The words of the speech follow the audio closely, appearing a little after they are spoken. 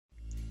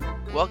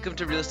Welcome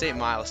to Real Estate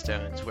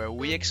Milestones, where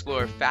we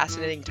explore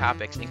fascinating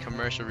topics in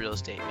commercial real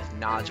estate with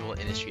knowledgeable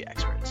industry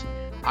experts.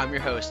 I'm your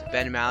host,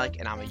 Ben Malik,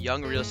 and I'm a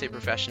young real estate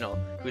professional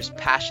who is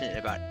passionate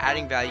about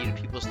adding value to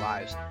people's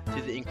lives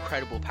through the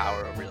incredible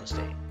power of real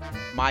estate.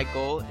 My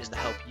goal is to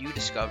help you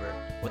discover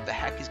what the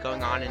heck is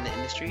going on in the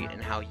industry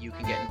and how you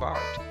can get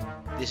involved.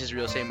 This is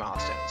Real Estate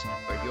Milestones,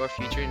 where your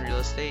future in real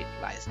estate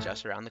lies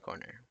just around the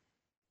corner.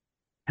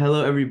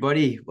 Hello,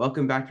 everybody.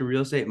 Welcome back to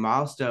Real Estate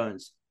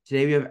Milestones.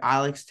 Today we have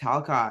Alex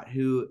Talcott,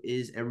 who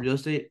is a real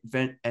estate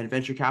and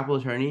venture capital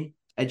attorney,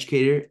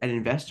 educator, and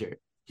investor.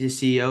 He's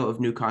the CEO of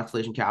New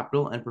Constellation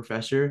Capital and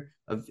professor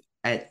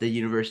at the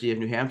University of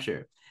New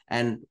Hampshire.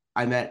 And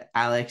I met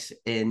Alex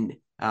in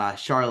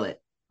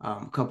Charlotte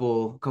a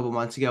couple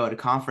months ago at a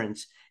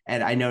conference,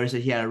 and I noticed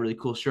that he had a really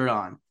cool shirt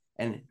on.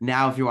 And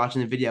now, if you're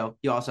watching the video,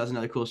 he also has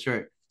another cool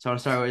shirt. So I want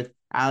to start with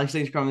Alex.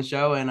 Thanks for coming on the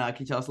show, and can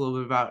you tell us a little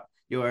bit about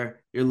your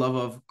love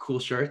of cool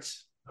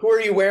shirts? Who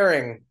are you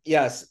wearing?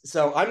 Yes.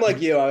 So I'm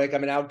like you.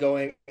 I'm an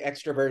outgoing,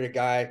 extroverted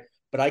guy,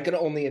 but I can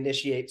only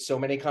initiate so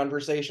many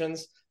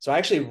conversations. So I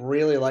actually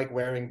really like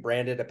wearing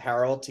branded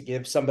apparel to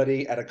give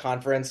somebody at a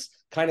conference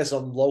kind of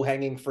some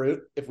low-hanging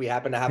fruit if we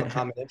happen to have a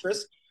common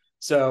interest.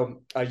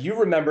 So you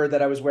remember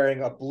that I was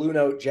wearing a Blue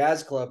Note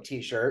Jazz Club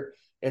t-shirt,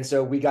 and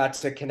so we got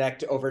to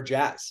connect over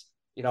jazz.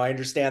 You know, I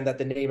understand that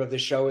the name of the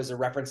show is a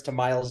reference to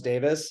Miles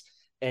Davis,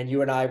 and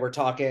you and I were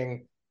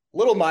talking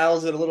little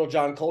Miles and a little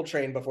John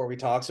Coltrane before we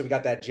talk. So we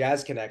got that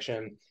jazz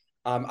connection.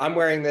 I'm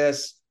wearing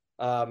this.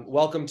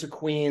 Welcome to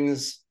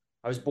Queens.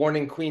 I was born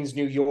in Queens,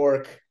 New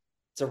York.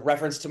 It's a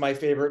reference to my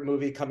favorite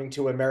movie, Coming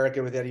to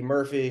America with Eddie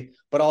Murphy,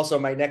 but also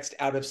my next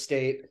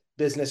out-of-state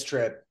business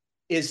trip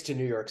is to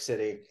New York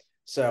City.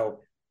 So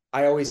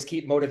I always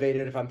keep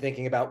motivated if I'm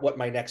thinking about what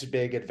my next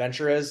big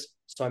adventure is.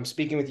 So I'm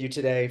speaking with you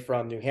today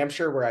from New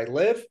Hampshire, where I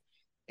live,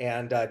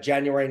 and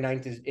January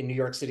 9th in New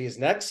York City is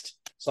next.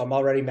 So I'm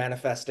already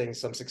manifesting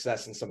some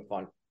success and some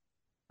fun.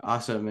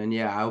 Awesome. And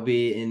yeah, I'll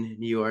be in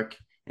New York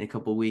in a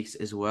couple of weeks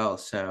as well.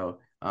 So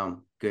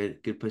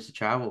good place to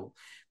travel.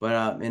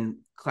 But in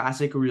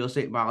classic real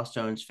estate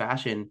milestones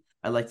fashion,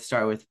 I'd like to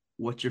start with,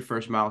 what's your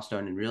first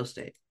milestone in real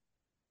estate?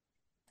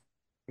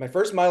 My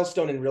first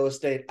milestone in real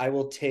estate, I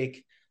will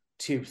take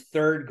to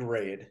third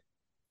grade.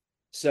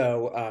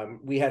 So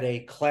we had a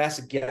class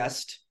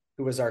guest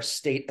who was our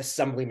state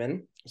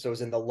assemblyman. So it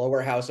was in the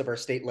lower house of our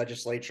state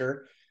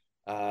legislature.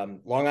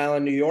 Long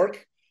Island, New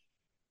York,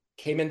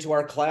 came into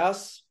our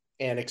class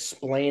and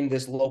explained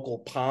this local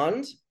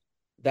pond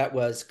that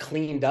was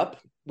cleaned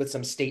up with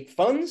some state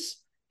funds.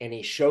 And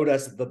he showed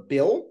us the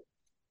bill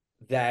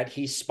that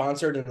he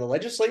sponsored in the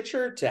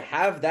legislature to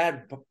have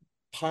that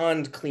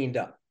pond cleaned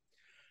up.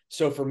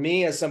 So for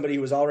me, as somebody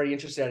who was already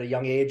interested at a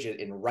young age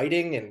in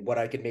writing and what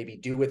I could maybe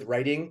do with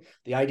writing,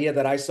 the idea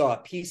that I saw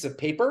a piece of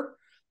paper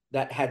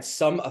that had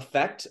some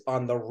effect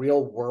on the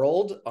real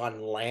world,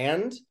 on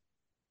land,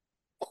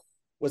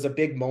 was a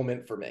big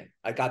moment for me.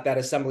 I got that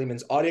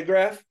assemblyman's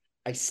autograph.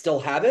 I still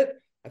have it.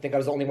 I think I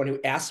was the only one who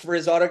asked for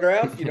his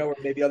autograph, you know, where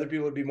maybe other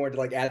people would be more into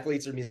like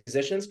athletes or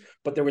musicians,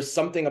 but there was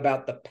something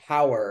about the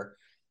power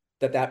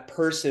that that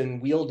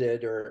person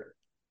wielded or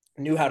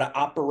knew how to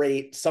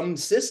operate some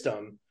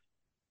system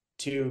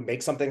to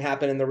make something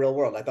happen in the real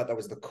world. I thought that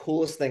was the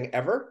coolest thing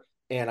ever.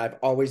 And I've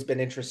always been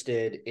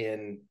interested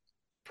in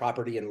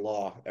property and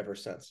law ever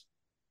since.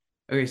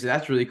 Okay, so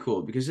that's really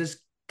cool because this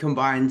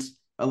combines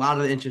a lot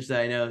of the interests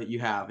that I know you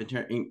have,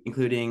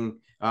 including,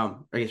 I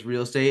guess,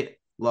 real estate,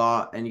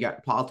 law, and you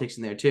got politics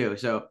in there too.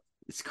 So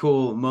it's a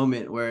cool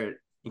moment where it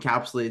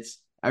encapsulates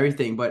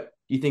everything. But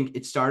do you think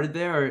it started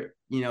there,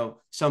 or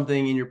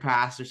something in your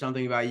past or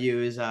something about you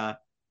is I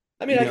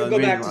mean, I could go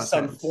back to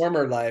some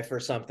former life or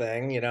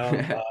something,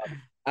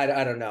 I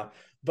don't know.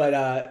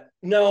 But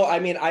no, I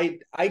mean,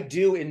 I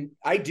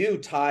do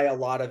tie a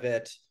lot of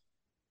it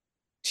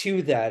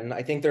to then.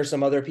 I think there's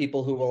some other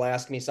people who will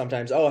ask me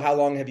sometimes, oh, how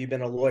long have you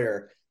been a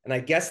lawyer? And I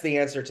guess the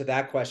answer to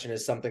that question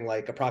is something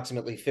like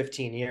approximately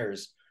 15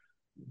 years.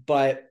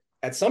 But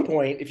at some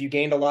point, if you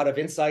gained a lot of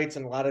insights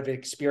and a lot of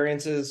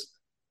experiences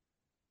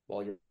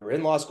while you're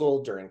in law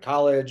school, during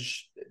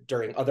college,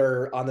 during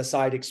other on the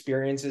side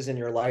experiences in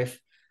your life,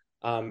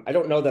 I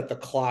don't know that the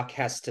clock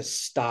has to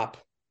stop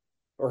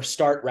or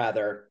start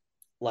rather,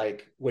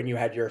 like when you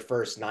had your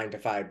first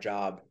 9-to-5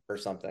 job or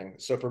something.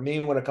 So for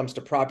me, when it comes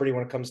to property,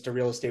 when it comes to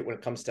real estate, when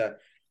it comes to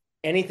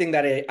anything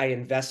that I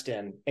invest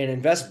in, and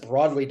invest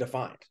broadly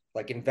defined,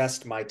 like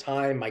invest my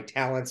time, my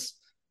talents,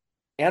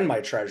 and my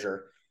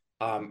treasure,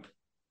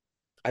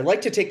 I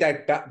like to take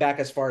that back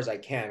as far as I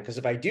can, because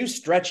if I do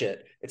stretch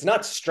it, it's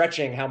not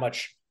stretching how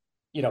much,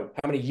 how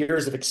many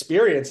years of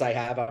experience I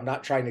have. I'm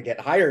not trying to get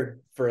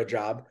hired for a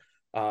job.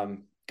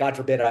 God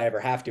forbid I ever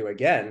have to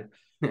again.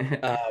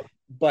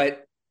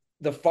 But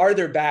the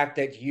farther back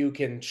that you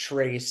can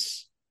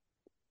trace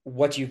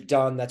what you've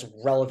done that's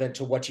relevant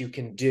to what you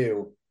can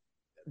do,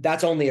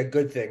 that's only a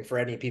good thing for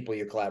any people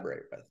you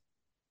collaborate with.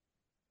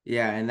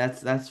 Yeah, and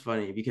that's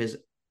funny because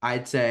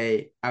I'd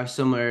say I have a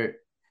similar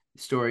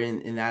story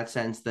in that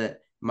sense that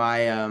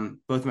my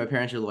both my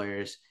parents are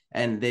lawyers,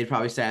 and they'd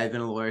probably say I've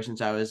been a lawyer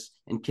since I was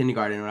in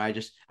kindergarten, and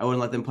I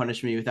wouldn't let them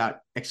punish me without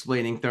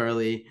explaining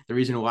thoroughly the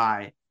reason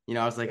why.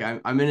 I was like,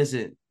 I'm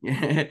innocent.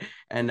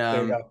 And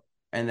There you go.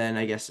 and then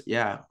I guess,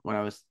 yeah, when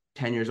I was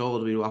 10 years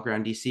old, we'd walk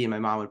around DC and my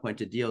mom would point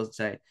to deals and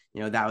say,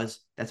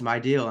 that's my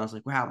deal. And I was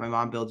like, wow, my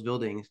mom builds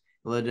buildings.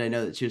 Little did I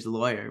know that she was a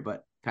lawyer,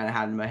 but kind of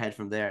had in my head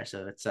from there.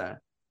 So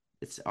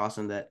it's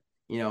awesome that,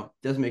 it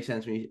does make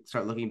sense when you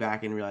start looking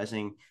back and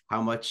realizing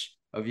how much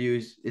of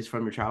you is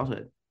from your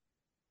childhood.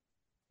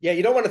 Yeah,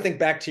 you don't want to think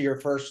back to your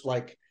first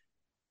like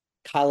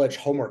college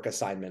homework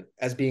assignment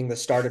as being the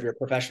start of your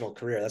professional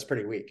career. That's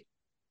pretty weak.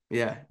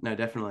 Yeah, no,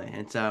 definitely.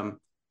 It's a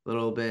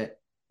little bit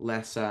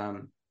less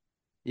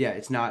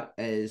it's not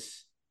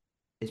as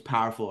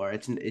powerful, or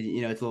it's a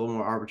little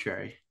more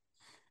arbitrary.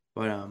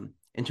 But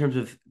in terms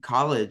of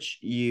college,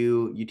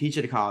 you teach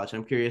at a college.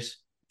 I'm curious,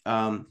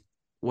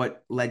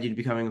 what led you to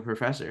becoming a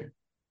professor?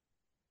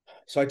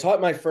 So I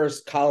taught my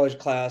first college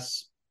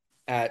class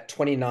at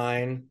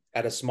 29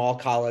 at a small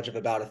college of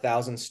about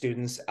 1,000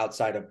 students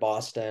outside of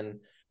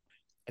Boston.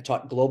 I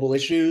taught global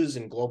issues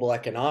and global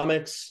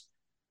economics.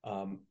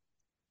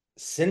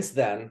 Since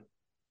then,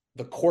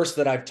 the course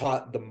that I've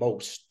taught the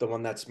most, the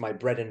one that's my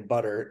bread and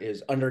butter,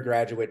 is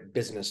undergraduate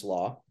business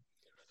law.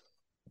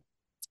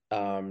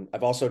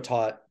 I've also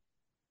taught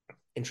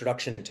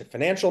introduction to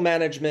financial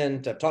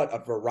management. I've taught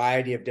a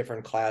variety of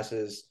different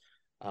classes.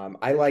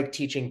 I like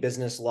teaching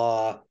business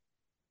law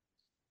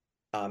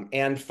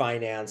and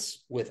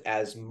finance with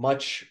as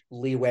much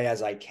leeway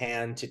as I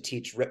can to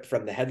teach rip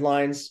from the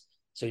headlines.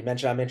 So you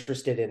mentioned I'm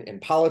interested in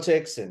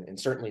politics and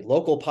certainly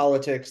local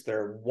politics.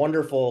 They're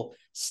wonderful,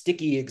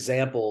 sticky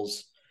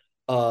examples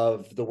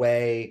of the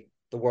way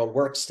the world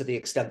works to the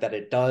extent that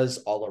it does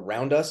all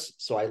around us.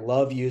 So I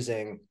love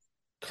using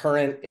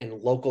current and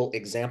local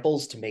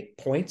examples to make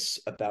points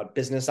about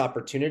business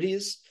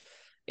opportunities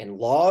and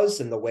laws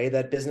and the way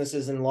that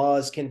businesses and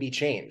laws can be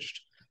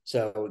changed.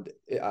 So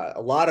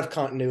a lot of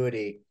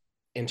continuity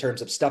in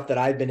terms of stuff that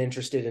I've been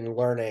interested in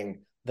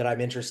learning, that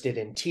I'm interested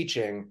in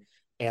teaching.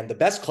 And the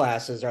best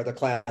classes are the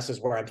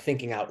classes where I'm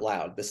thinking out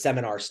loud, the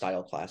seminar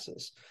style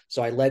classes.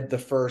 So I led the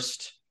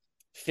first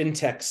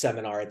fintech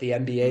seminar at the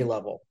MBA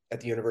level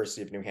at the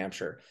University of New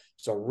Hampshire.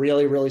 So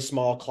really, really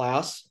small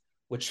class,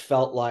 which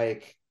felt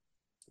like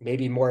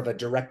maybe more of a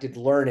directed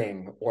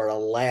learning or a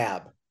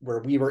lab where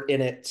we were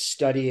in it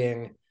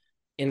studying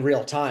in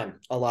real time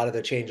a lot of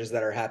the changes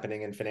that are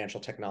happening in financial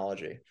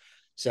technology.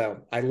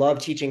 So I love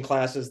teaching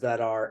classes that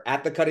are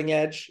at the cutting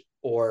edge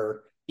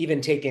or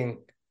even taking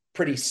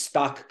pretty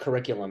stock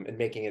curriculum and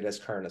making it as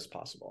current as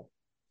possible.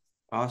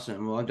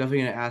 Awesome. Well, I'm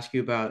definitely going to ask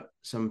you about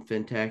some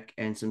fintech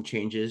and some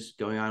changes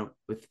going on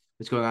with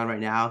what's going on right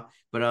now.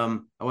 But I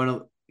want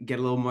to get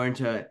a little more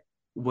into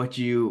what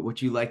you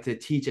like to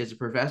teach as a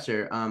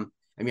professor. I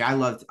mean, I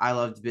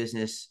loved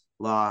business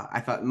law.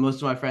 I thought most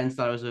of my friends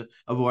thought it was a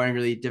boring,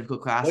 really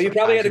difficult class. Well, you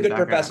probably had a good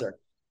professor.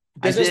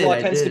 Business law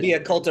tends to be a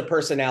cult of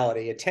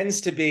personality. It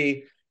tends to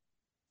be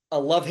a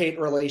love-hate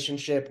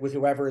relationship with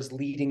whoever is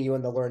leading you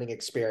in the learning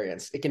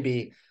experience. It can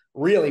be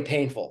really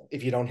painful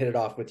if you don't hit it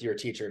off with your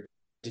teacher.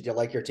 Did you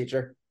like your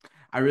teacher?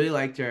 I really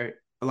liked her.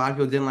 A lot of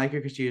people didn't like her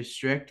because she was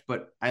strict,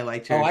 but I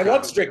liked her. Oh, I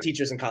loved strict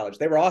teachers in college.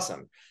 They were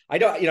awesome. I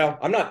don't,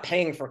 I'm not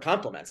paying for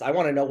compliments. I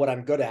want to know what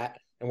I'm good at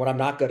and what I'm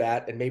not good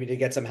at, and maybe to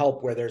get some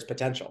help where there's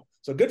potential.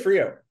 So good for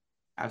you.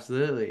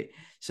 Absolutely.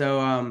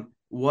 So,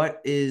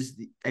 what is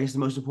I guess the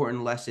most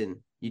important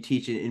lesson you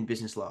teach in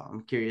business law?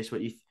 I'm curious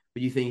what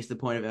you think is the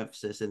point of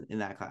emphasis in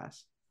that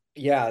class.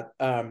 Yeah.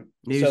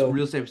 Maybe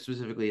real estate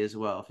specifically as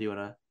well, if you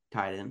want to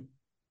tie it in.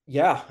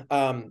 Yeah.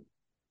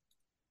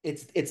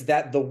 It's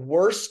that the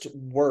worst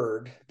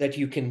word that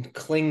you can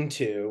cling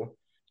to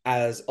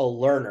as a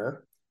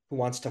learner who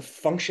wants to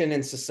function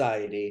in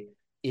society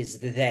is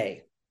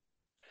they.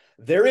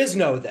 There is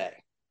no they.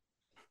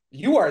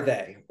 You are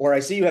they. Or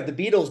I see you have the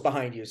Beatles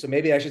behind you, so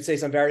maybe I should say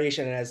some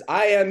variation as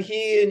I am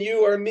he and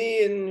you are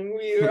me and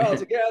we are all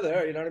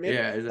together. You know what I mean?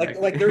 Yeah,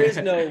 exactly. Like there is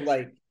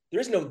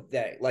no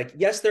they. Like,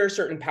 yes, there are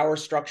certain power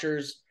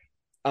structures,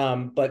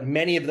 but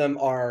many of them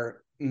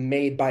are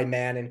made by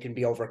man and can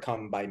be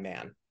overcome by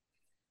man.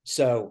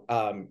 So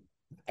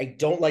I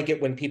don't like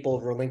it when people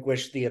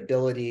relinquish the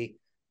ability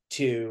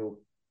to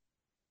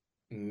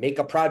make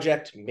a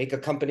project, make a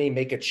company,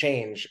 make a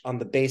change on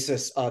the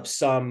basis of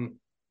some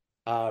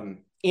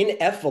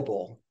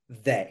ineffable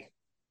they.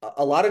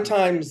 A lot of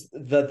times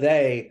the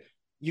they,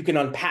 you can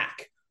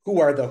unpack who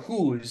are the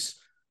who's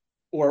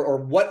or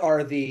what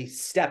are the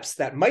steps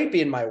that might be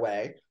in my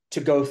way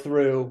to go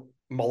through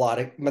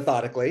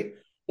methodically,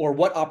 or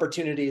what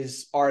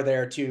opportunities are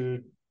there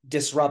to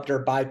disrupt or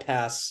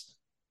bypass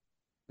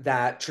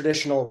that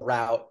traditional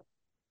route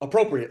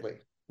appropriately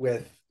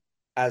with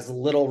as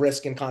little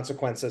risk and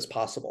consequence as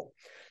possible.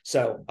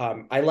 So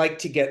I like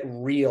to get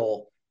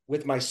real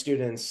with my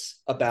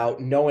students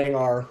about knowing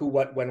our who,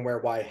 what, when, where,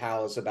 why,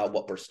 hows about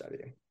what we're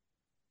studying.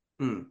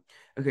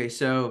 Okay,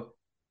 so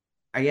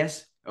I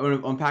guess I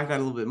want to unpack that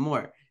a little bit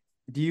more.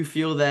 Do you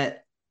feel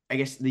that, I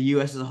guess, the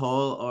U.S. as a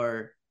whole,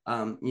 or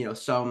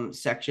some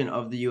section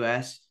of the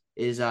U.S.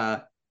 is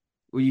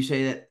would you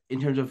say that in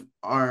terms of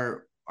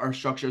our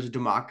structure as a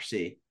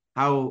democracy,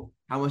 how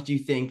much do you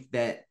think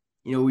that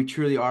we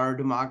truly are a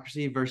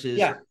democracy versus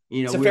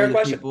it's a we're fair the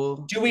question. people?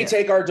 Do we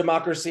take our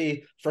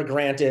democracy for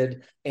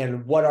granted,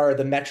 and what are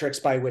the metrics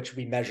by which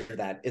we measure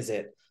that? Is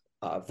it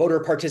voter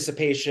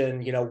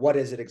participation? What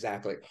is it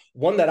exactly?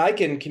 One that I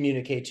can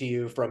communicate to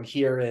you from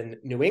here in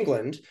New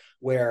England,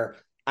 where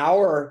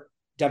our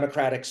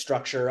democratic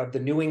structure of the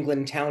New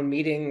England town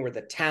meeting, where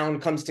the town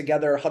comes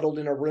together huddled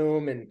in a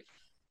room and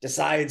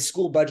decides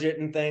school budget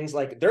and things,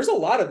 like there's a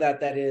lot of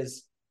that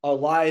is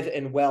alive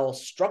and well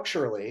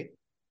structurally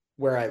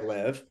where I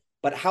live,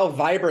 but how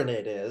vibrant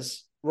it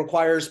is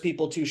requires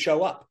people to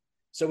show up.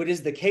 So it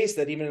is the case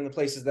that even in the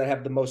places that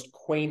have the most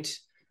quaint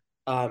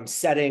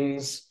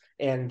settings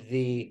and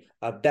the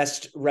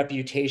best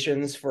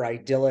reputations for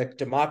idyllic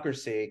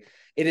democracy,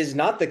 it is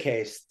not the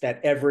case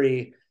that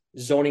every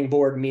zoning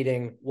board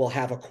meeting will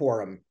have a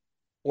quorum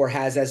or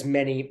has as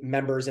many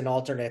members and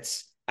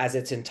alternates as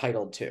it's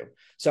entitled to.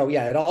 So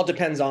yeah, it all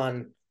depends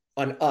on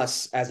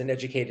us as an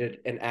educated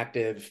and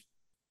active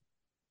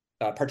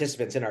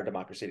participants in our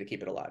democracy to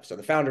keep it alive. So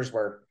the founders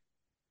were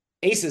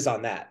aces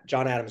on that.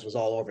 John Adams was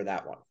all over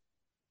that one.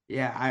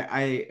 Yeah,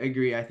 I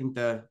agree. I think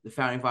the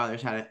founding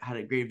fathers had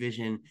a great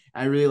vision.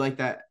 I really like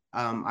that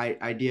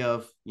idea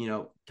of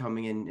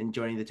coming in and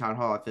joining the town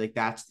hall. I feel like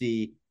that's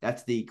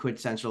the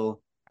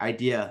quintessential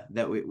idea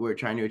that we're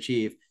trying to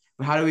achieve.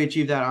 But how do we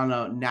achieve that on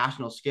a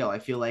national scale? I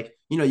feel like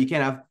you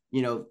can't have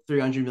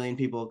 300 million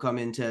people come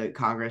into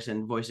Congress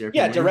and voice their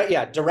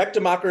opinion. Direct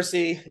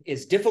democracy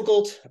is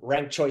difficult.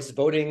 Ranked choice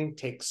voting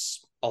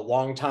takes a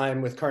long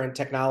time with current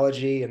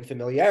technology and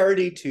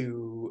familiarity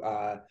to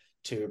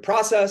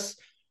process.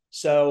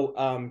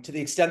 So to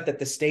the extent that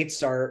the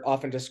states are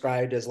often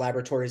described as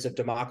laboratories of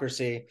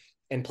democracy,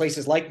 and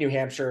places like New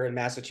Hampshire and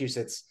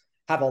Massachusetts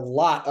have a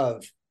lot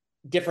of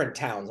different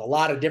towns, a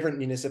lot of different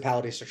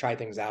municipalities to try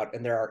things out,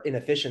 and there are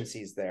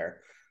inefficiencies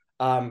there.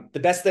 The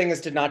best thing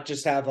is to not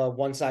just have a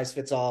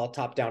one-size-fits-all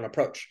top-down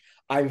approach.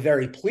 I'm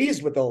very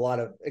pleased with a lot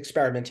of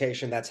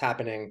experimentation that's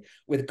happening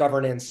with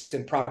governance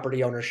and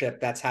property ownership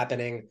that's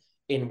happening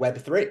in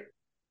Web3.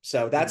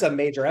 So that's a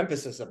major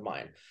emphasis of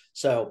mine.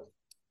 So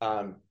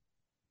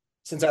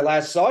since I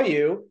last saw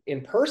you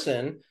in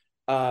person,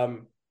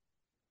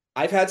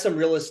 I've had some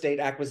real estate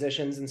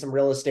acquisitions and some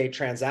real estate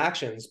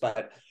transactions,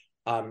 but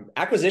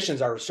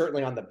acquisitions are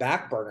certainly on the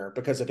back burner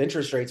because of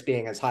interest rates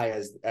being as high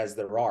as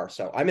there are.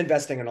 So I'm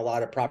investing in a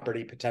lot of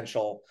property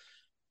potential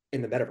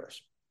in the metaverse.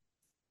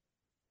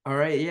 All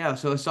right, yeah.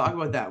 So let's talk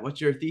about that. What's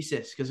your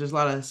thesis? Because there's a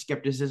lot of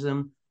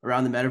skepticism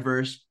around the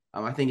metaverse.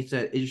 I think it's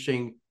an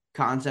interesting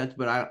concept,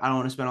 but I don't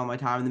want to spend all my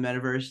time in the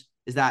metaverse.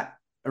 Is that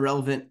a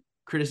relevant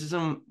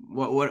criticism?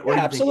 What yeah,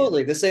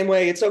 absolutely. The same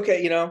way it's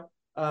okay.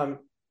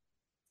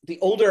 The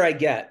older I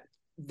get,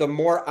 the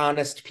more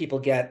honest people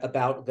get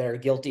about their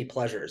guilty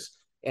pleasures.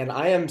 And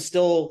I am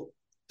still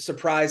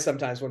surprised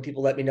sometimes when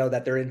people let me know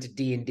that they're into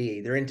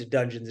D&D, they're into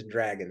Dungeons and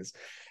Dragons.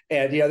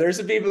 And, there's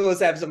some people who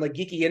have some like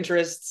geeky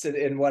interests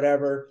in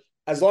whatever.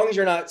 As long as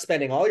you're not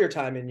spending all your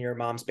time in your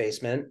mom's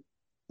basement,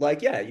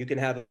 you can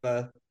have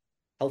a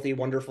healthy,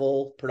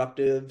 wonderful,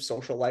 productive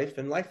social life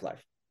and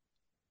life.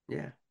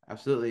 Yeah,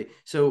 absolutely.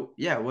 So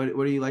yeah, what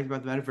do you like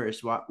about the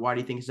metaverse? Why do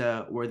you think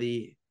it's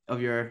worthy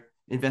of your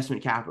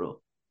investment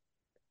capital?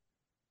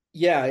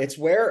 Yeah, it's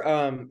where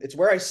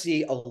I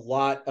see a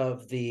lot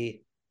of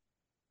the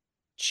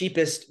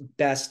cheapest,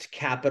 best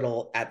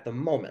capital at the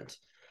moment.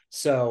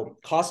 So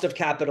cost of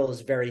capital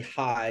is very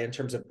high in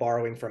terms of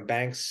borrowing from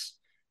banks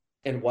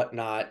and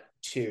whatnot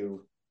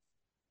to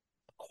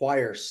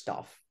acquire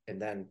stuff, and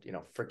then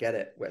forget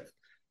it with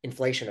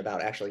inflation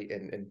about actually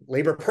in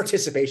labor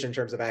participation in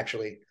terms of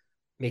actually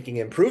making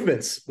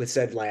improvements with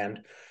said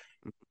land.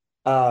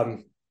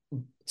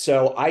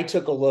 So I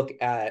took a look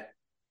at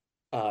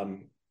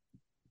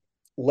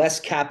less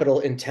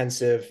capital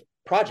intensive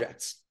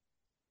projects,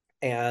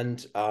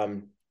 and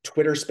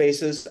Twitter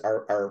spaces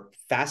are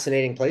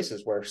fascinating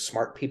places where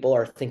smart people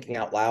are thinking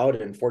out loud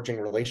and forging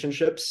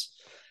relationships.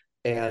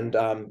 And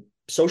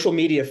social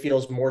media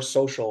feels more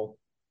social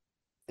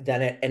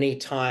than at any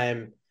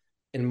time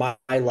in my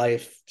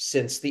life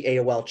since the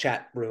AOL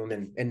chat room,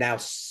 and now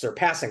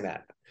surpassing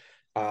that.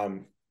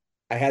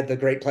 I had the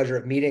great pleasure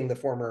of meeting the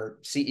former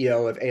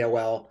CEO of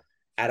AOL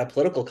at a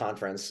political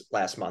conference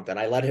last month, and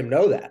I let him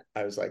know that.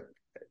 I was like,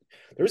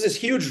 there was this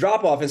huge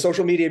drop off in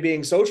social media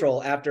being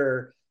social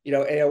after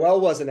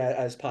AOL wasn't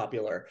as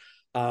popular,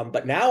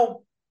 but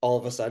now all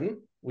of a sudden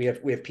we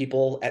have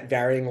people at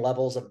varying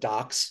levels of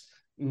docs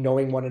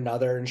knowing one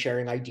another and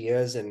sharing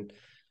ideas, and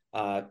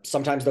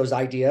sometimes those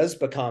ideas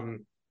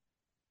become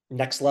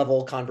next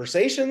level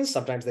conversations,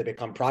 sometimes they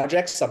become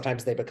projects,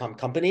 sometimes they become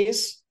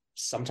companies,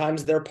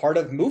 sometimes they're part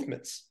of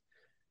movements.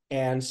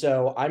 And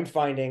so I'm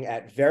finding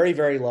at very,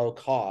 very low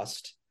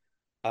cost,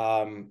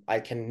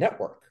 I can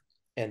network.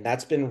 And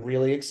that's been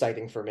really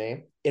exciting for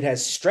me. It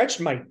has stretched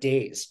my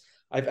days.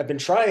 I've been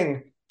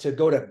trying to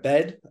go to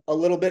bed a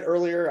little bit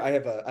earlier. I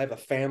have a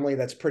family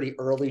that's pretty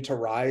early to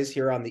rise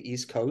here on the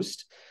East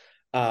Coast.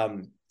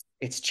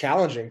 it's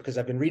challenging because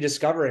I've been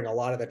rediscovering a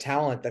lot of the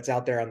talent that's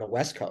out there on the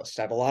West Coast.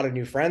 I have a lot of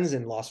new friends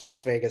in Las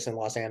Vegas and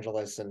Los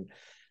Angeles, and,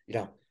 you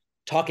know,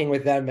 talking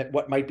with them at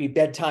what might be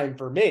bedtime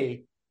for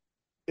me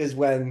is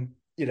when,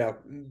 you know,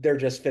 they're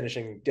just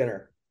finishing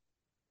dinner.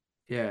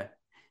 Yeah.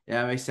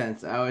 Yeah, that makes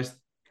sense.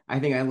 I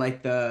think I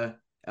like the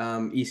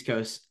East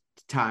Coast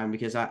time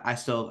because I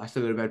still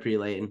go to bed pretty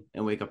late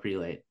and wake up pretty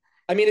late.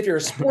 I mean, if you're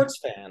a sports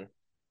fan,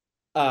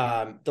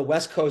 the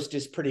West Coast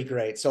is pretty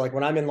great. So like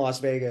when I'm in Las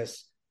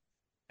Vegas,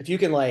 if you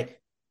can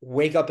like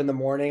wake up in the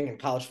morning and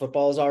college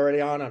football is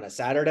already on a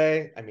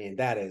Saturday, I mean,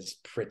 that is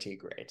pretty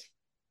great.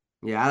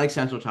 Yeah, I like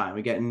Central Time.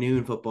 We get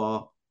noon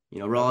football,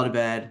 roll out of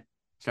bed,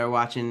 start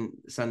watching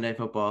Sunday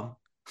football.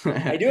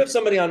 I do have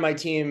somebody on my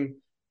team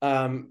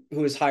who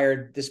was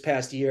hired this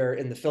past year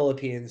in the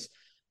Philippines,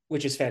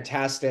 which is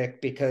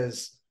fantastic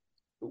because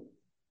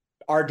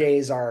our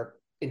days are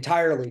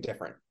entirely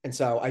different. And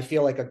so I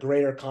feel like a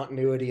greater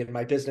continuity in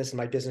my business and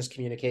my business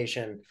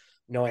communication,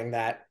 knowing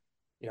that,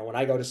 when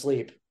I go to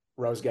sleep,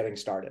 Ro's getting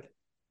started.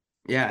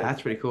 Yeah,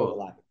 that's pretty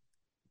cool.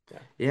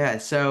 Yeah.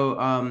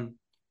 So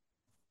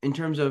in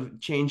terms of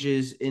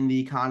changes in the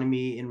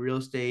economy, in real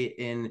estate,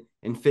 in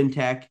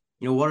fintech,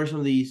 what are some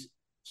of these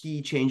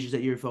key changes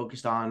that you're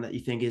focused on that you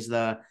think is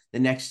the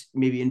next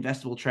maybe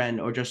investable trend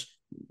or just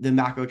the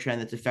macro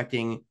trend that's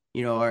affecting,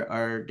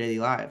 our daily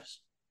lives?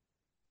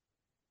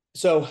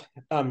 So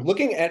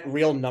looking at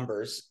real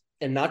numbers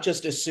and not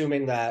just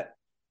assuming that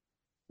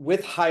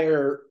with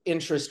higher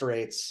interest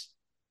rates,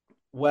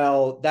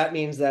 well, that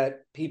means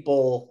that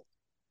people,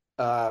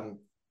 the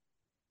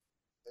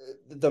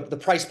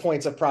price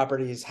points of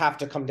properties have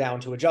to come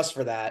down to adjust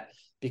for that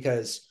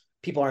because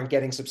people aren't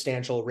getting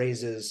substantial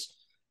raises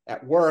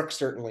at work,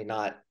 certainly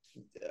not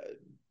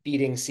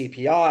beating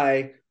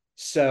CPI.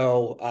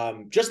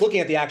 So just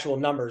looking at the actual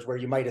numbers where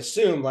you might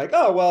assume like,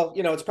 oh, well,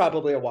 it's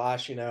probably a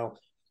wash,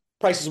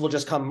 prices will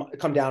just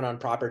come down on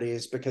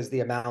properties because the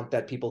amount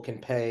that people can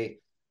pay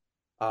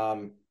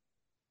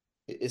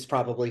is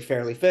probably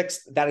fairly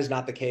fixed. That is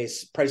not the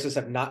case. Prices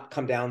have not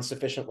come down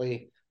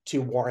sufficiently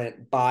to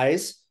warrant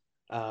buys.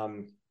 I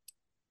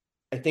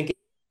think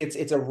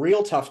it's a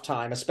real tough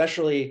time,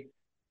 especially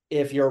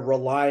if you're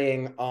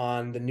relying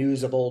on the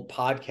news of old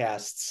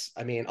podcasts.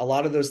 I mean, a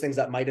lot of those things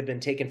that might have been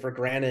taken for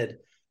granted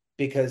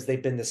because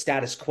they've been the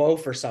status quo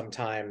for some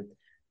time,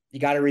 you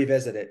got to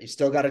revisit it. You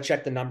still got to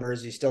check the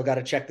numbers. You still got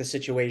to check the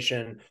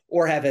situation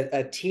or have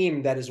a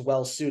team that is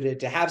well suited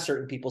to have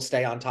certain people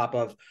stay on top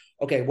of,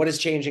 okay, what is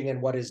changing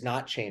and what is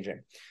not changing.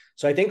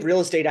 So I think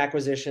real estate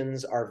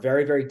acquisitions are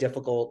very, very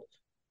difficult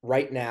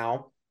right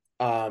now.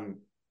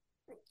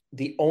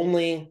 The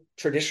only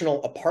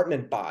traditional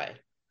apartment buy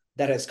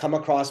that has come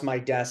across my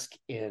desk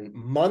in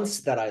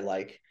months that I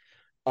like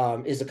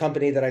is a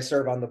company that I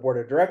serve on the board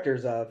of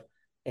directors of.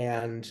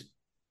 And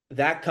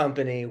that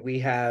company, we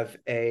have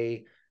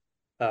an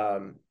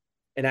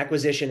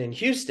acquisition in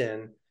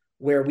Houston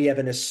where we have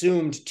an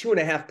assumed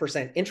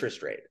 2.5%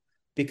 interest rate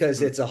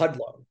because it's a HUD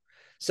loan.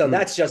 So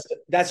that's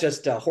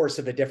just a horse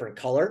of a different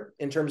color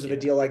in terms of a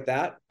deal like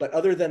that. But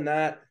other than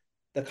that,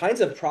 the kinds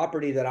of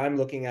property that I'm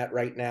looking at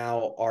right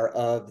now are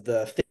of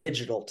the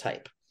digital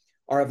type,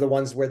 are of the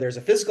ones where there's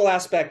a physical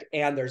aspect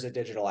and there's a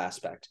digital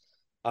aspect.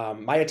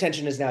 My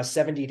attention is now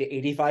 70 to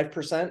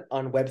 85%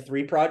 on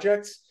Web3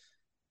 projects,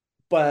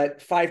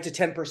 but 5 to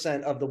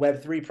 10% of the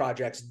Web3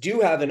 projects do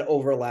have an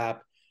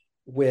overlap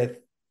with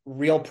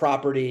real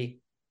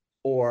property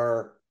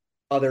or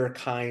other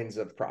kinds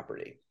of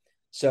property.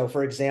 So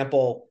for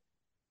example,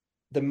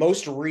 the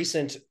most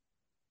recent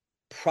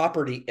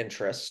property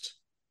interest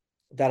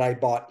that I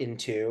bought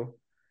into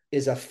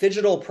is a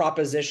phygital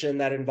proposition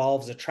that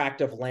involves a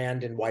tract of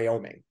land in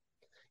Wyoming.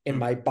 And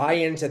my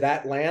buy-in to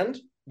that land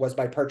was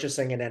by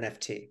purchasing an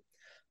NFT.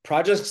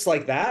 Projects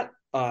like that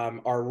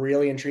are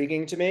really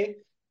intriguing to me.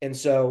 And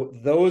so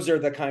those are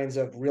the kinds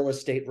of real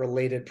estate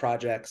related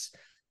projects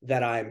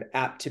that I'm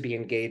apt to be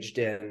engaged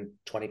in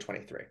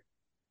 2023.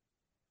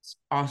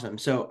 Awesome.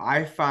 So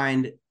I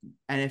find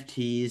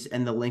NFTs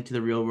and the link to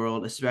the real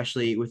world,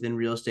 especially within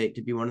real estate,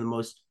 to be one of the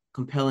most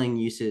compelling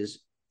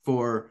uses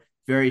for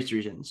various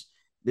reasons.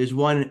 There's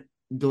one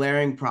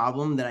glaring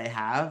problem that I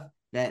have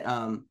that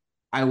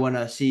I want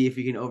to see if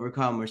you can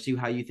overcome or see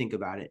how you think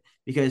about it.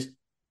 Because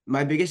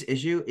my biggest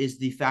issue is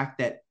the fact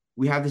that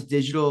we have this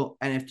digital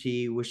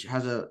NFT, which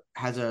has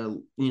a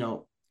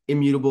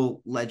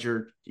immutable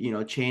ledger,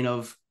 chain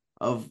of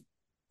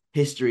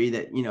history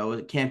that,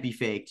 it can't be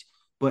faked.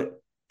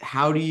 But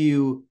how do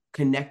you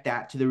connect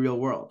that to the real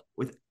world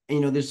with,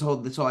 this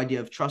whole idea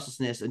of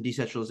trustlessness and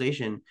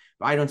decentralization?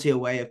 But I don't see a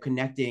way of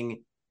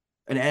connecting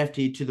an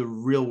NFT to the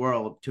real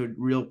world, to a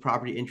real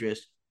property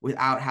interest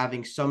without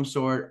having some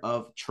sort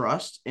of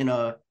trust in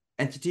a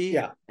entity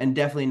and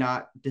definitely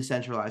not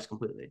decentralized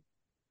completely.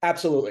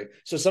 Absolutely.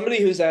 So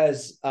somebody who's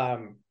as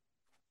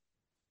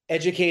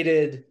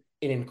educated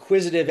and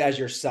inquisitive as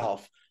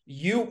yourself,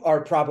 you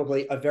are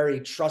probably a very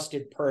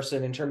trusted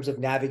person in terms of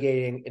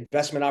navigating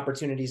investment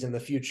opportunities in the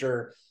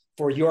future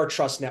for your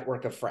trust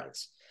network of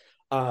friends.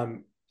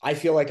 I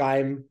feel like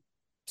I'm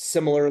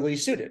similarly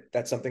suited.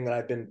 That's something that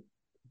I've been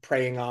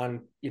preying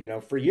on,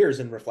 for years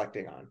and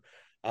reflecting on.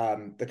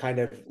 The kind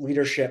of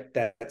leadership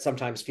that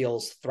sometimes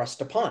feels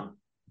thrust upon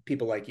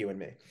people like you and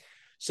me.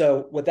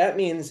 So what that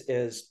means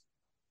is,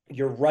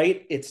 you're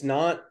right, it's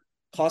not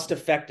cost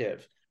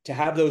effective to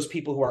have those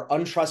people who are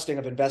untrusting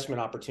of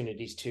investment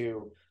opportunities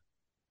to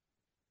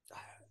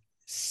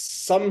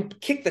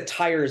kick the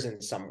tires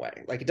in some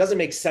way. Like, it doesn't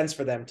make sense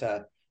for them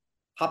to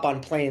hop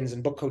on planes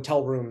and book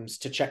hotel rooms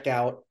to check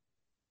out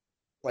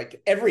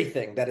like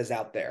everything that is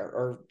out there,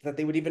 or that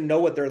they would even know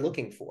what they're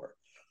looking for.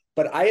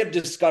 But I have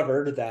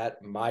discovered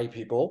that my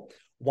people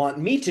want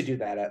me to do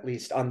that, at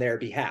least on their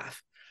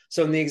behalf.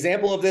 So in the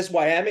example of this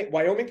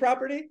Wyoming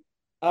property,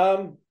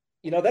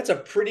 that's a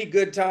pretty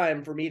good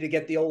time for me to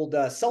get the old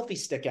selfie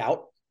stick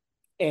out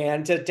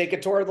and to take a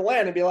tour of the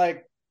land and be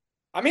like,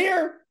 I'm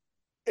here.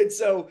 And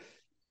so,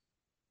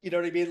 you know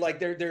what I mean? Like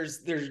there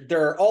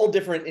are all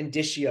different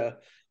indicia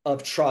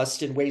of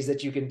trust in ways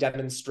that you can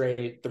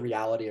demonstrate the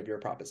reality of your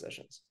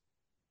propositions.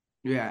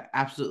 Yeah,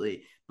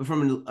 absolutely. But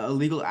from a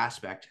legal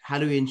aspect, how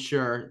do we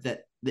ensure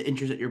that the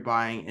interest that you're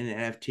buying in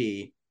an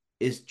NFT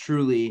is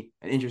truly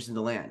an interest in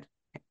the land?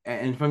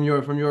 And from your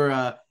it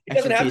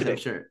doesn't have to be. I'm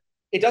sure.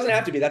 It doesn't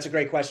have to be. That's a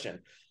great question.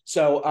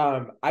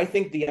 So I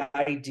think the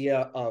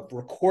idea of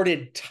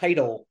recorded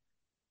title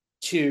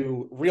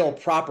to real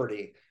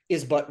property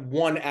is but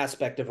one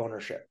aspect of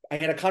ownership. I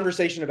had a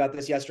conversation about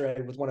this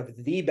yesterday with one of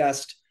the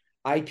best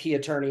IP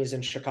attorneys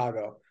in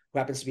Chicago, who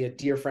happens to be a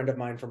dear friend of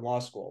mine from law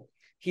school.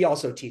 He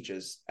also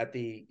teaches at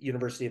the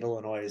University of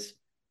Illinois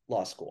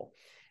Law School.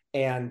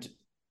 And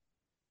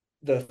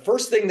the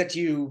first thing that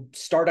you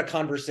start a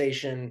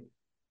conversation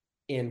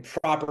in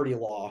property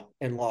law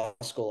and law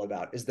school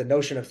about is the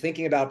notion of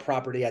thinking about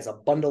property as a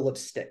bundle of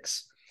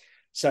sticks.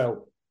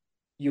 So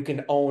you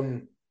can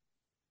own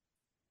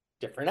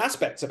different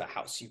aspects of a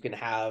house. You can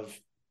have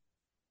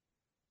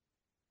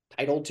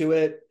title to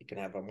it. You can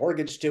have a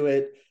mortgage to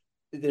it.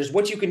 There's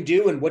what you can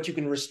do and what you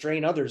can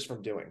restrain others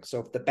from doing. So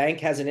if the bank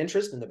has an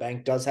interest, and the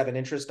bank does have an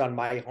interest on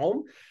my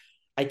home,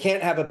 I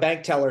can't have a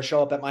bank teller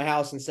show up at my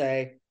house and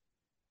say,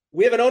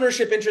 we have an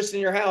ownership interest in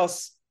your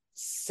house,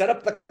 set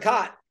up the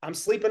cot, I'm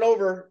sleeping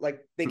over. Like,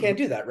 they can't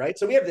do that, right?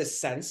 So we have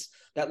this sense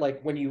that,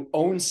 like, when you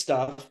own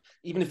stuff,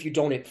 even if you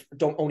don't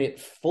own it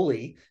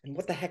fully, and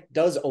what the heck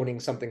does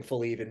owning something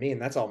fully even mean?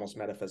 That's almost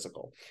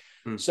metaphysical.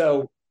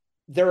 So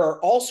there are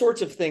all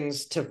sorts of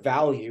things to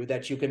value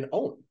that you can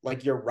own,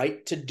 like your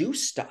right to do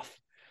stuff.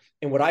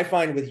 And what I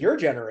find with your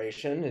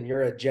generation, and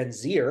you're a Gen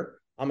Zer,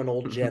 I'm an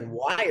old Gen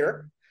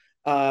Yer,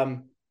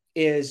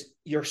 is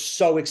you're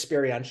so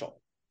experiential.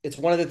 It's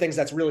one of the things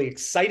that's really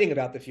exciting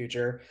about the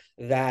future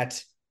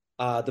that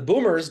the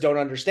boomers don't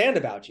understand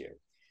about you,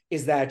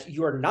 is that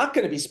you are not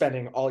going to be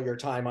spending all your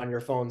time on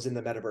your phones in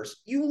the metaverse.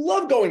 You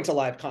love going to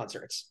live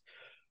concerts.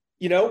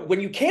 When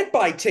you can't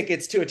buy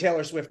tickets to a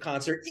Taylor Swift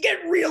concert, you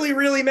get really,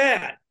 really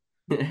mad.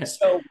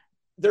 So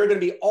there are going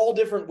to be all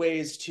different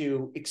ways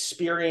to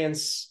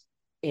experience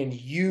and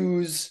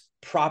use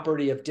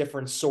property of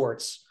different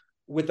sorts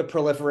with the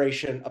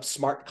proliferation of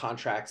smart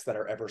contracts that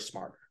are ever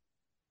smarter.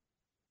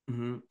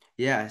 Mm-hmm.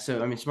 Yeah.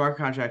 So, I mean, smart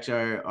contracts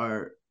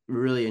are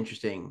really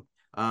interesting.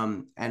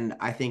 And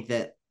I think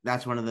that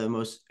that's one of the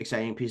most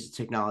exciting pieces of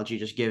technology,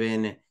 just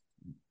given,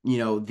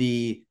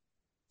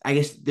 I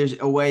guess there's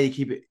a way to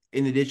keep it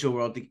in the digital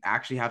world to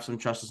actually have some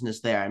trustlessness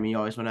there. I mean, you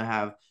always want to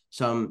have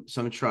some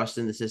trust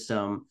in the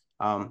system,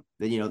 that,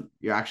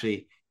 you're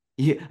actually,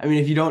 I mean,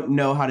 if you don't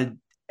know how to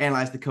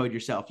analyze the code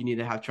yourself, you need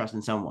to have trust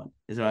in someone,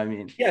 is what I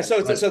mean. Yeah.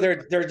 So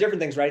there are different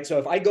things, right? So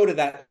if I go to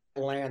that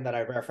land that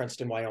I referenced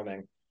in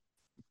Wyoming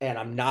and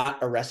I'm not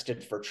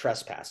arrested for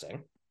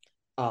trespassing,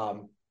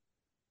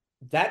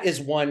 that is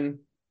one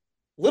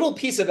little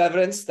piece of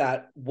evidence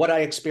that what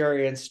I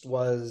experienced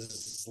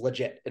was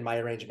legit, and my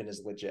arrangement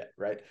is legit,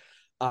 right?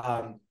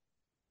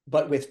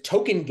 But with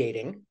token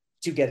gating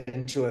to get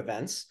into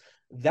events,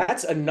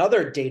 that's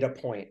another data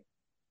point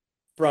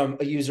from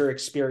a user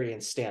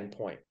experience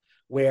standpoint,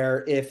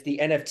 where if the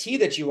NFT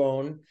that you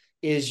own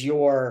is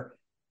your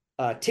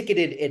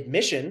ticketed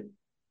admission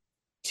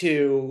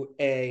to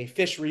a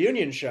Fish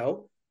reunion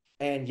show,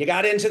 and you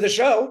got into the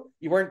show,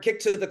 you weren't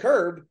kicked to the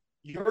curb,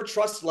 your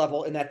trust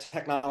level in that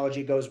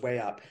technology goes way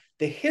up.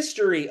 The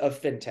history of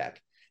fintech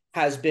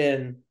has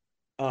been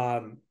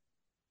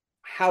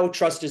how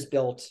trust is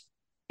built,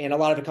 and a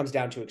lot of it comes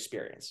down to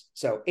experience.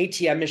 So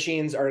ATM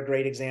machines are a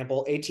great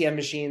example. ATM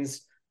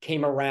machines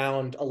came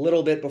around a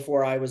little bit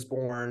before I was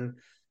born.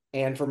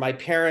 And for my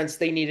parents,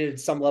 they needed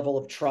some level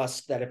of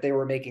trust that if they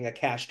were making a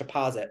cash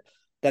deposit,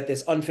 that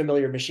this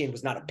unfamiliar machine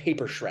was not a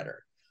paper shredder,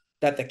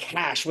 that the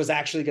cash was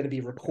actually going to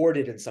be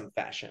recorded in some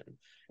fashion.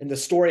 And the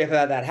story of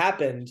how that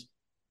happened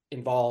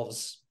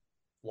involves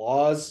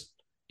laws,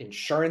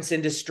 insurance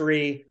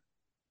industry,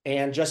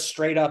 and just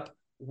straight up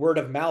word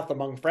of mouth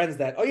among friends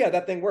that, oh yeah,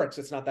 that thing works.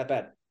 It's not that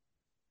bad.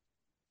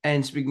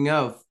 And speaking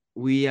of,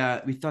 we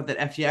thought that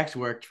FTX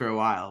worked for a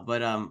while, but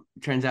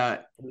turns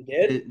out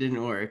it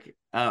didn't work.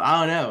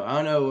 I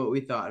don't know what we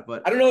thought,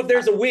 but I don't know if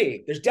there's a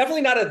we. There's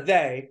definitely not a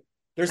they.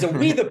 There's a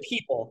we the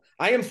people.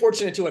 I am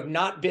fortunate to have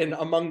not been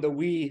among the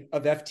we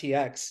of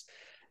FTX.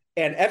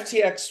 And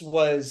FTX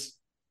was,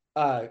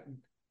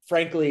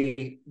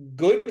 frankly,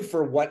 good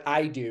for what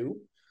I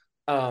do.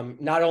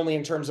 Not only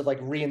in terms of like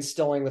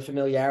reinstilling the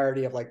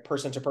familiarity of like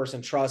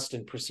person-to-person trust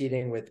and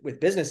proceeding with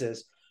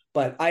businesses,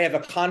 but I have a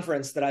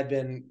conference that I've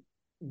been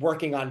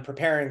working on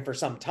preparing for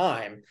some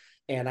time.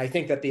 And I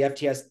think that the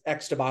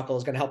FTX debacle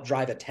is going to help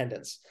drive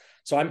attendance.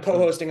 So I'm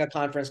co-hosting a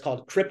conference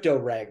called Crypto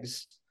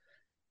Regs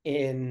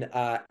in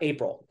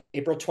April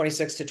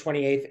 26th to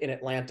 28th in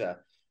Atlanta.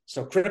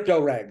 So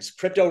crypto regs,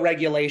 crypto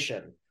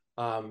regulation.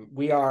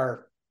 We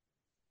are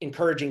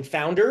encouraging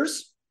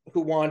founders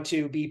who want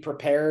to be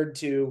prepared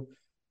to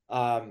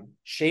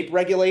shape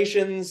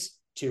regulations,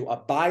 to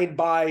abide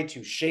by,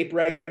 to shape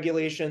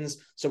regulations.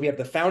 So we have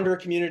the founder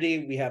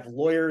community, we have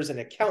lawyers and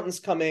accountants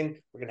coming,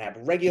 we're going to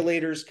have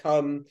regulators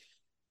come,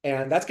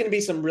 and that's going to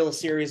be some real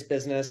serious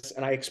business.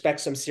 And I expect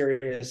some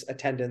serious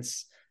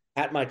attendance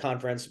at my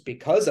conference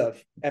because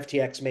of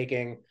FTX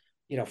making,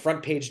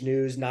 front page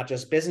news, not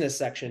just business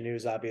section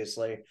news,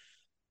 obviously.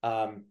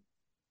 Now,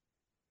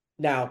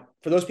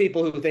 for those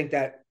people who think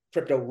that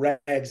crypto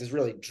regs is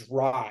really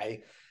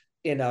dry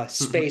in a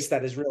space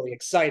that is really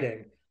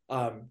exciting,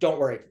 don't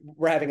worry.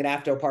 We're having an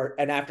after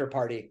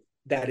party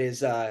that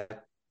is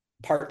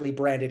partly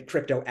branded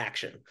crypto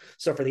action.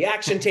 So for the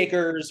action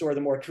takers or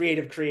the more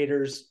creative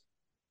creators,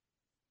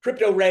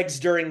 crypto regs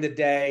during the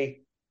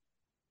day,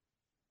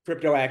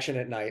 crypto action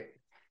at night.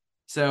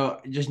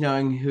 So just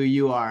knowing who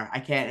you are,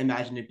 I can't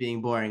imagine it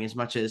being boring as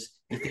much as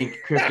you think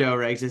crypto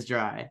regs is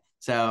dry.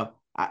 So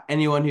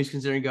anyone who's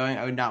considering going,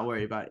 I would not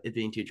worry about it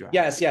being too dry.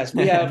 Yes.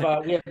 We have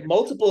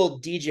multiple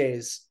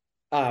DJs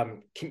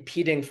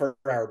competing for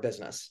our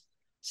business.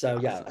 So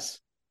awesome. Yes.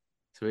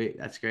 Sweet.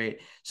 That's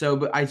great. So,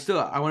 but I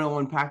want to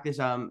unpack this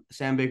Sam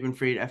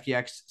Bankman-Fried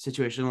FTX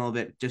situation a little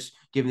bit, just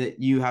given that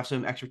you have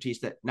some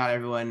expertise that not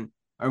everyone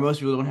or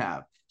most people don't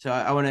have. So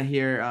I want to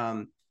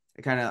hear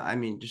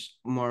just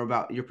more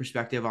about your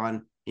perspective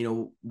on,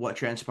 what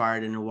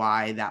transpired and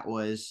why that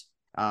was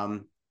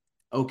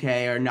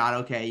okay or not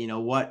okay.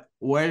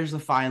 Where's the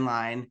fine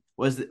line?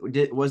 Was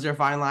there a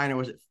fine line, or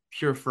was it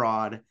pure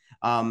fraud?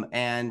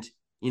 And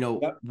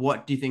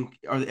what do you think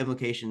are the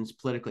implications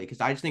politically?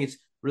 Because I just think it's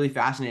really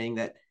fascinating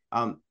that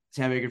Sam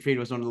Bankman-Fried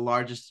was one of the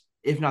largest,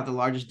 if not the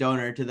largest,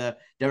 donor to the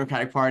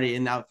Democratic Party,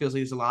 and now it feels like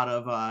there's a lot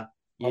of a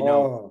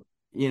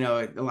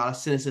lot of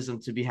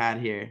cynicism to be had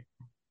here.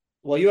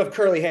 Well, you have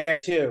curly hair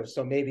too,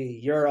 so maybe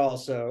you're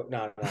also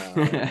no.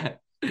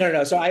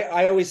 No. So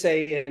I always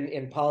say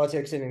in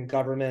politics and in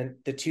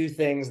government, the two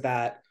things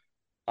that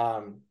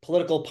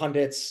political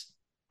pundits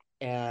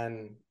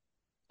and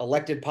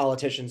elected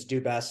politicians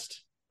do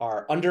best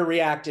are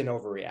underreact and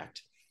overreact.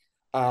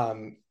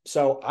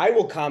 So I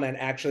will comment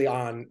actually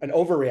on an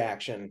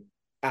overreaction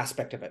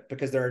aspect of it,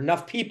 because there are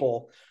enough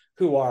people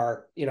who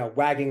are,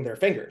 wagging their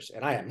fingers,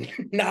 and I am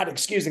not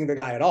excusing the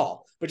guy at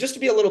all, but just to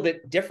be a little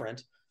bit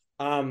different.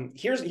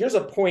 Here's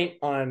a point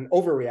on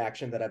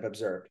overreaction that I've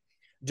observed.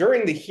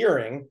 During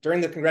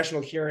the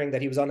congressional hearing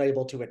that he was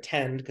unable to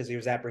attend because he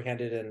was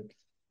apprehended in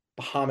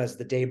Bahamas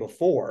the day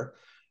before,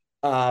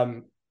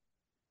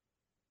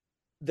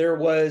 there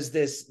was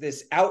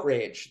this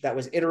outrage that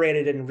was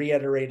iterated and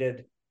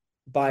reiterated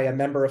by a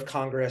member of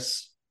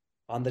Congress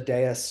on the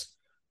dais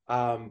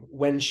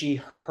when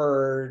she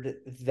heard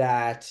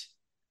that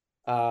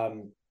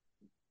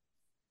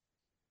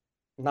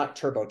not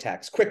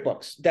TurboTax,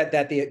 QuickBooks,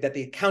 that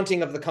the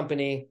accounting of the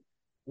company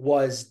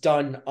was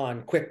done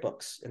on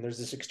QuickBooks. And there's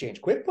this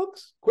exchange,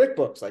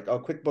 QuickBooks, like, oh,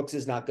 QuickBooks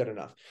is not good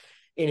enough.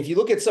 And if you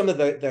look at some of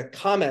the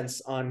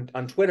comments on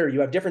Twitter,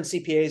 you have different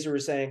CPAs who are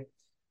saying,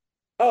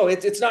 oh,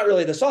 it's not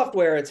really the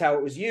software, it's how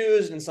it was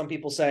used. And some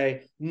people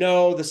say,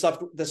 no,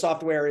 the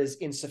software is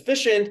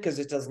insufficient because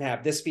it doesn't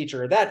have this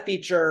feature or that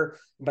feature.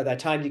 And by the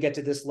time you get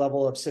to this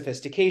level of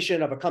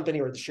sophistication of a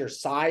company or the sheer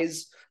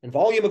size and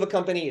volume of a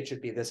company, it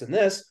should be this and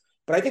this.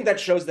 But I think that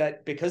shows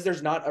that because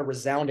there's not a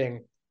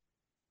resounding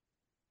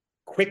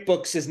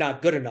QuickBooks is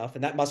not good enough,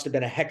 and that must have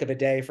been a heck of a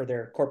day for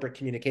their corporate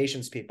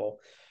communications people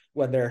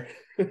when their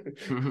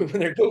when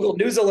their Google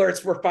News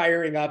alerts were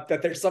firing up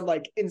that there's some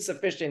like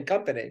insufficient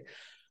company.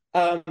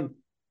 I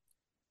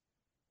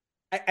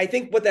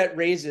think what that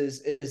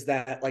raises is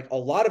that like a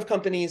lot of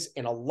companies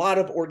and a lot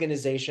of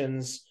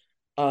organizations,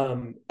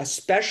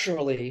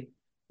 especially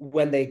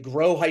when they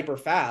grow hyper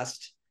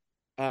fast,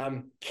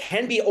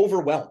 can be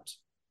overwhelmed.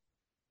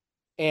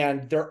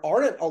 And there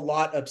aren't a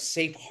lot of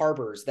safe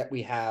harbors that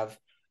we have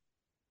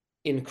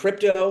in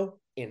crypto,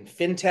 in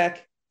fintech,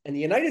 in the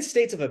United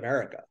States of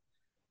America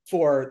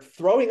for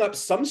throwing up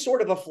some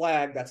sort of a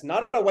flag that's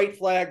not a white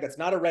flag, that's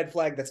not a red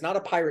flag, that's not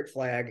a pirate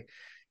flag.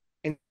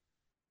 And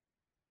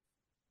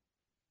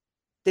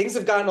things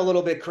have gotten a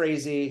little bit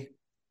crazy.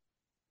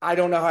 I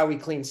don't know how we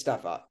clean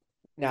stuff up.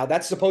 Now,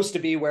 that's supposed to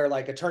be where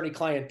like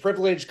attorney-client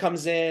privilege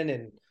comes in,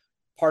 and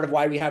part of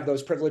why we have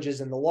those privileges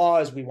in the law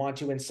is we want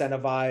to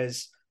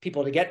incentivize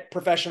people to get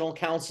professional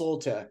counsel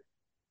to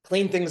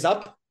clean things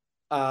up,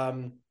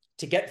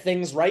 to get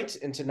things right,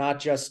 and to not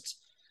just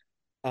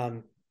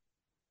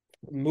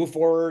move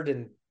forward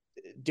and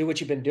do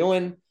what you've been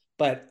doing.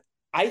 But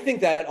I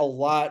think that a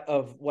lot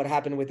of what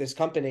happened with this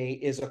company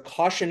is a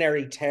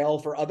cautionary tale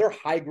for other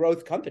high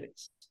growth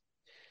companies.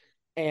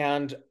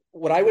 And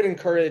what I would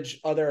encourage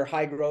other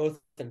high growth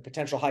and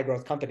potential high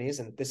growth companies,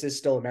 and this is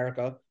still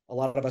America, a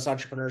lot of us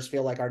entrepreneurs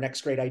feel like our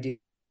next great idea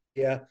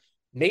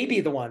may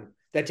be the one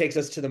that takes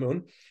us to the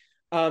moon,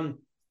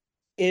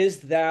 is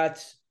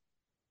that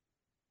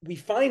we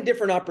find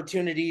different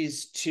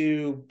opportunities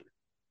to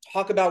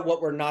talk about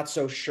what we're not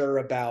so sure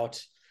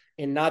about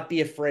and not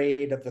be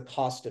afraid of the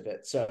cost of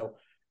it. So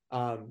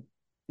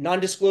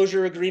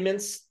non-disclosure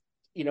agreements,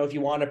 if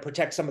you want to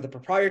protect some of the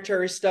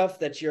proprietary stuff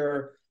that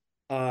you're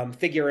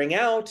figuring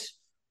out,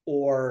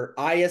 or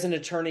I, as an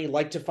attorney,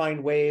 like to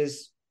find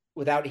ways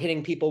without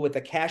hitting people with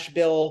a cash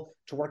bill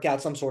to work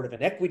out some sort of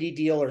an equity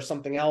deal or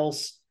something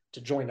else,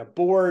 to join a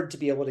board, to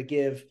be able to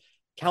give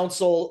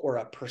counsel or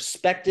a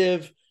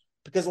perspective,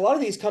 because a lot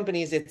of these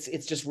companies,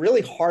 it's just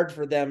really hard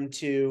for them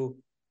to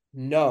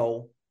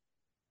know,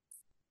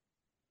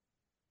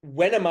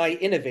 when am I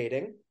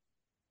innovating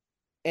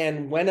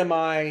and when am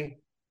I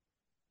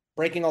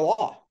breaking a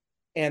law?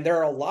 And there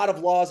are a lot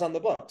of laws on the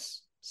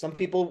books. Some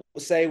people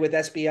say with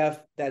SBF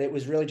that it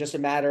was really just a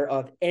matter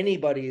of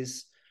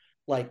anybody's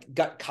like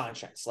gut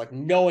conscience, like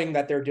knowing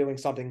that they're doing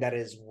something that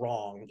is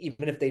wrong,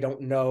 even if they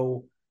don't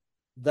know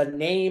the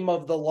name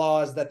of the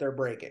laws that they're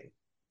breaking.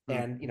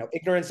 And,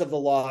 ignorance of the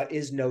law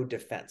is no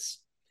defense.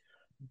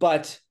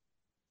 But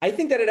I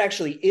think that it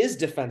actually is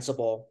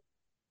defensible,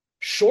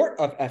 short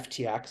of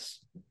FTX,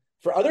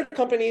 for other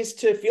companies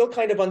to feel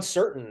kind of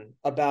uncertain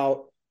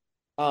about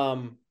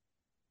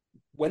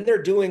when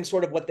they're doing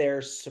sort of what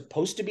they're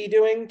supposed to be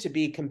doing to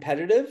be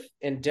competitive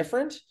and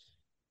different,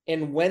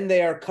 and when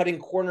they are cutting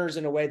corners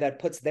in a way that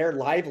puts their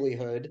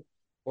livelihood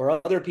or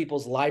other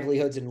people's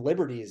livelihoods and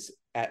liberties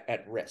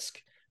at risk.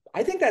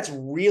 I think that's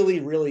really,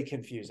 really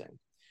confusing.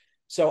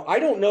 So I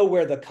don't know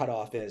where the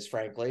cutoff is,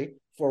 frankly,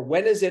 for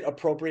when is it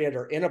appropriate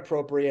or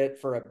inappropriate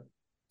for a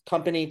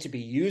company to be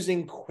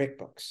using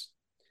QuickBooks.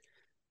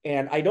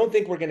 And I don't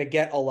think we're going to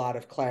get a lot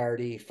of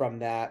clarity from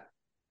that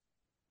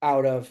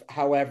out of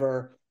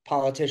however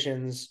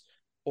politicians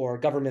or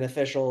government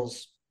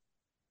officials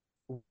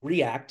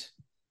react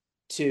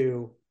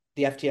to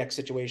the FTX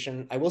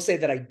situation. I will say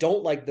that I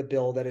don't like the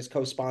bill that is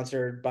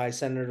co-sponsored by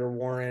Senator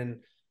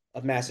Warren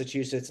of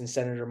Massachusetts and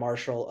Senator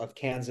Marshall of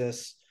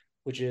Kansas,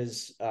 which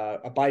is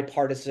a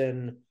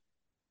bipartisan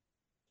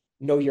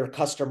know your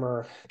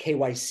customer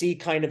KYC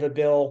kind of a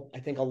bill. I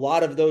think a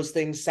lot of those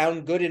things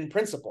sound good in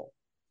principle,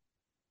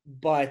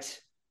 but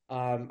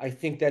I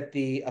think that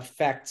the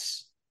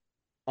effects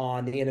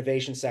on the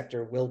innovation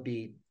sector will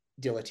be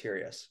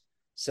deleterious.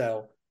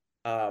 So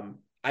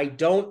I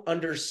don't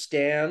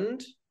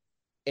understand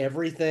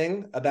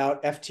everything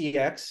about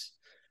FTX,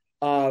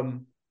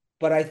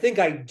 but I think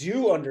I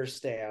do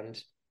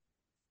understand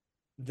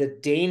the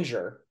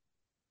danger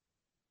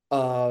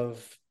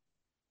of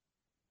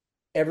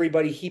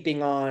everybody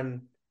heaping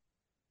on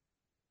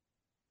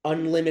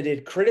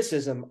unlimited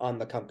criticism on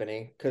the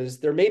company, because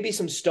there may be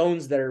some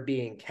stones that are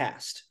being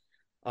cast.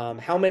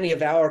 How many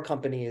of our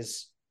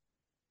companies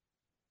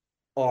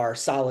are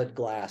solid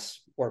glass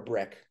or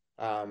brick?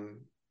 I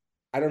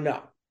don't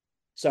know.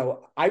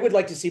 So I would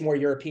like to see more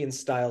European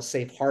style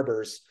safe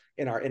harbors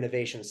in our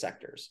innovation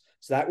sectors.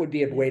 So that would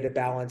be a way to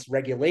balance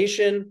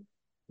regulation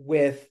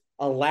with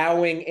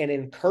allowing and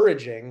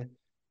encouraging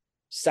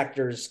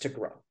sectors to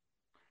grow.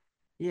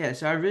 Yeah,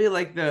 so I really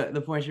like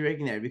the points you're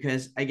making there,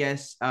 because I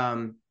guess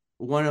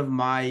one of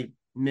my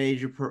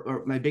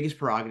my biggest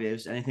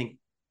prerogatives, and I think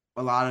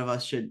a lot of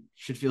us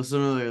should feel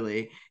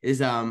similarly,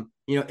 is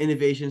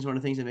innovation is one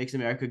of the things that makes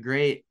America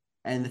great,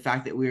 and the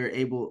fact that we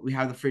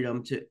have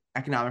the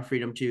economic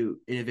freedom to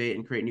innovate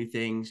and create new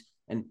things,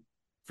 and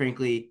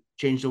frankly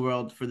change the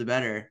world for the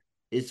better,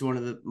 is one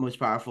of the most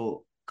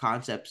powerful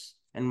concepts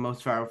and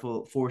most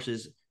powerful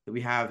forces that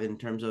we have in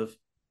terms of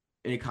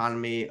an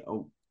economy, a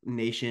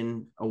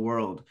nation, a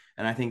world.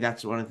 And I think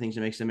that's one of the things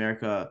that makes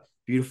America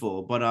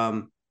beautiful.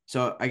 But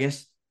so I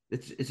guess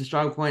it's a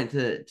strong point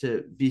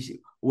to be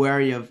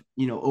wary of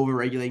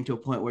over-regulating to a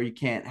point where you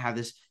can't have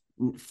this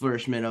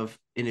flourishment of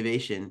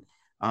innovation.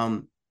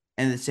 And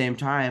at the same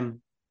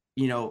time,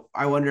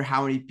 I wonder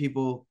how many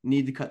people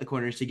need to cut the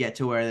corners to get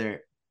to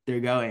where they're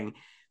going.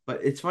 But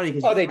it's funny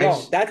because they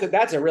don't.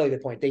 That's a really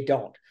good point. They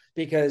don't,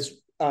 because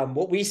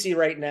what we see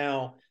right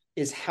now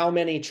is how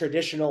many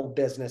traditional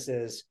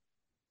businesses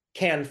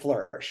can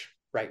flourish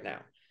right now.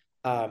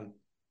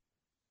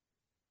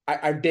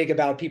 I'm big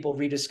about people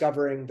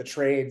rediscovering the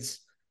trades.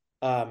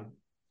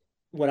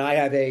 When I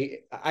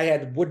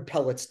had wood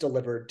pellets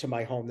delivered to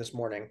my home this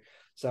morning.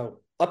 So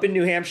up in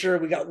New Hampshire,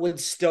 we got wood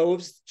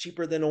stoves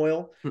cheaper than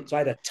oil. So I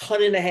had 1.5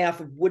 tons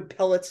of wood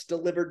pellets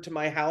delivered to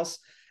my house.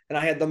 And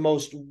I had the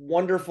most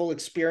wonderful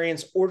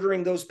experience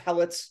ordering those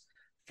pellets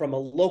from a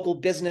local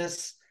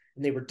business,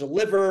 and they were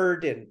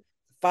delivered, and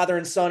father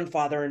and son,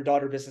 father and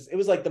daughter business. It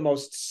was like the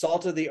most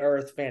salt of the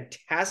earth,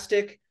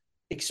 fantastic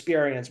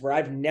experience where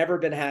I've never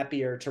been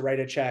happier to write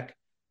a check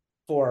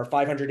for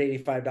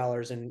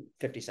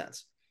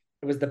 $585.50.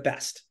 It was the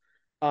best.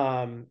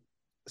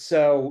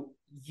 So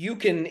you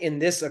can, in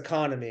this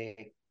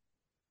economy,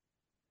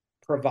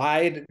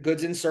 provide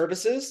goods and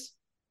services,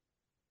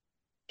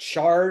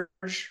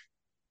 charge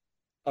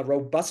a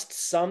robust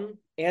sum,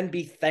 and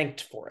be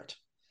thanked for it.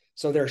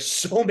 So there's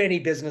so many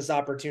business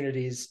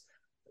opportunities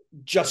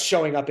just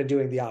showing up and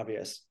doing the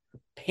obvious.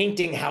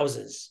 Painting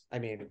houses. I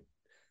mean,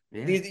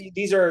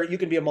 these are, you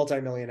can be a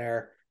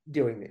multimillionaire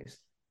doing these.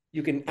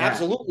 You can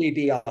absolutely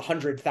be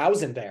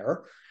 100,000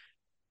 there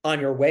on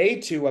your way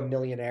to a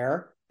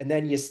millionaire, and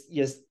then you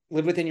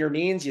live within your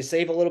means, you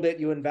save a little bit,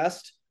 you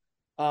invest.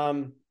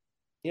 You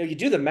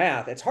do the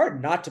math. It's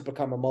hard not to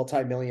become a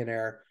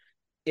multimillionaire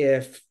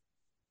if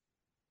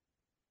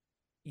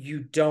you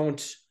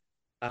don't.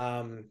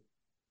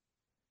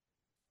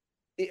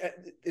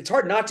 It's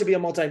hard not to be a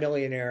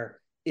multimillionaire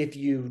if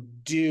you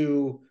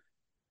do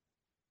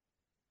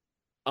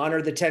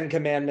honor the 10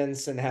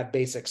 commandments and have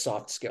basic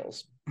soft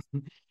skills.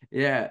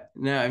 Yeah,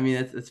 no, I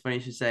mean, that's funny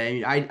you should say. I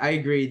mean, I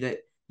agree that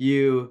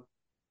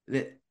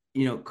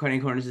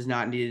cutting corners is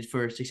not needed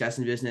for success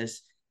in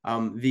business.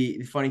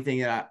 The funny thing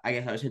that I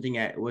guess I was hinting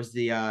at was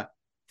the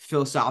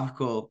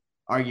philosophical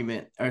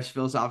argument or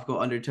philosophical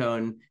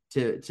undertone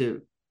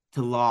to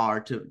law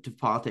or to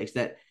politics,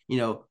 that,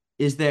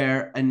 is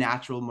there a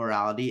natural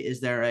morality?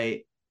 Is there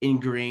a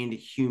ingrained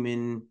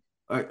human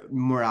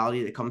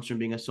morality that comes from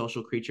being a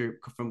social creature,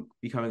 from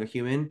becoming a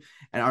human?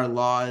 And our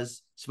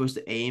laws supposed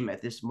to aim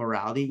at this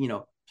morality?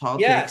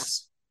 Politics.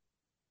 Yes.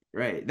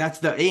 Right. That's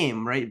the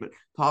aim, right? But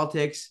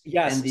politics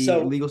and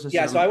the legal system.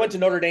 Yeah. So I went to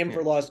Notre Dame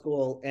for law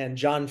school, and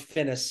John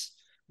Finnis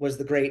was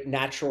the great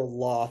natural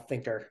law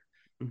thinker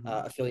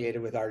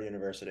affiliated with our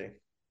university.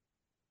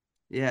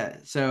 Yeah.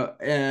 So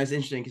it's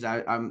interesting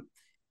because I'm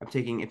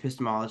taking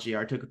epistemology,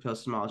 or I took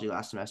epistemology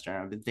last semester,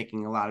 and I've been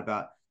thinking a lot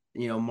about,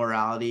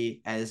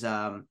 morality as,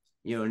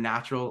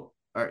 natural,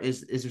 or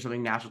is there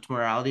something natural to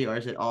morality, or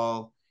is it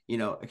all,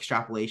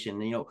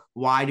 extrapolation?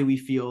 Why do we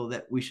feel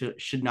that we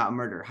should not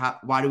murder?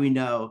 Why do we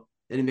know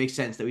that it makes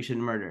sense that we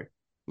shouldn't murder?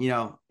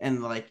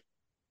 And like,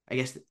 I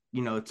guess,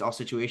 it's all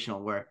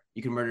situational, where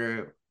you can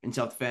murder in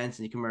self-defense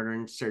and you can murder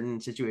in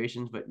certain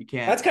situations, but you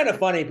can't. That's kind of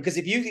funny, because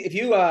if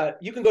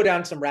you can go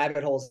down some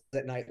rabbit holes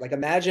at night. Like,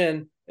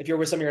 imagine if you're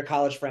with some of your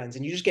college friends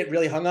and you just get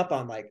really hung up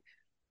on like,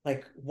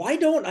 why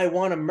don't I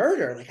want to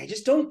murder? Like, I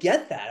just don't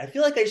get that. I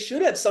feel like I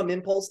should have some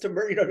impulse to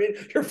murder. You know what I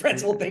mean? Your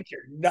friends will think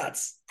you're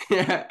nuts.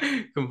 Yeah,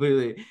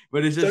 completely.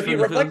 But it's just, so if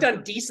you reflect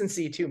on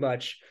decency too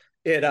much,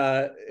 it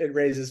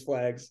raises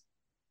flags.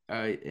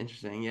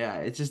 Interesting. Yeah,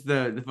 it's just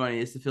the funny.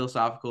 It's the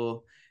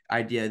philosophical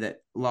idea that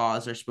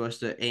laws are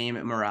supposed to aim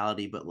at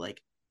morality, but like,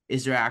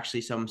 is there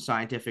actually some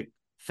scientific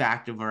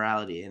fact of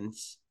morality? And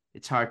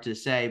it's hard to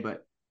say,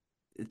 but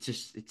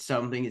it's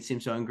something that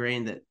seems so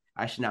ingrained that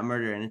I should not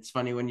murder. And it's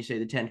funny when you say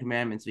the 10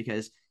 commandments,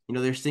 because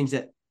there's things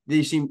that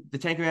the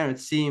 10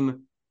 commandments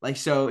seem like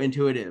so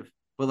intuitive,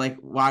 but like,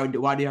 why do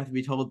you have to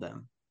be told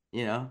them?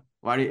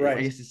 Why do you, right.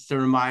 I guess it's to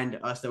remind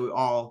us that we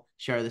all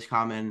share this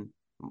common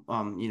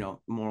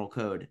moral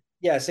code.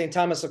 Yeah, St.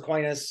 Thomas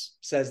Aquinas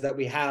says that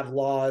we have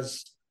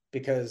laws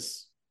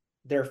because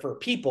they're for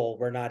people,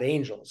 we're not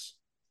angels.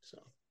 So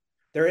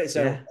there is,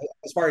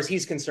 as far as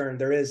he's concerned,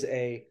 there is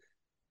a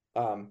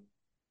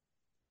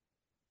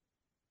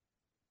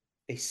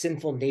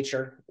sinful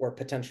nature or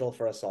potential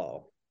for us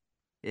all.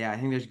 Yeah, I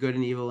think there's good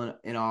and evil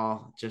in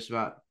all, just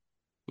about,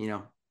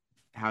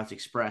 how it's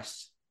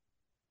expressed.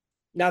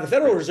 Now, the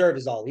Federal Reserve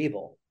is all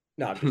evil.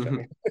 No, I'm just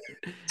joking.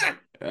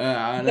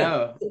 I don't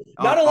know.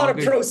 Not a lot of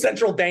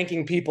pro-central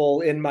banking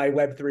people in my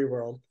Web3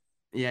 world.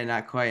 Yeah,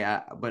 not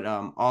quite. But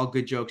all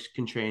good jokes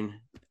contain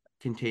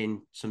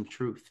some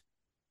truth,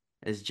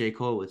 as J.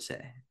 Cole would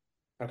say.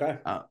 Okay.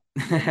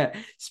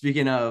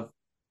 Speaking of,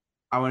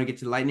 I want to get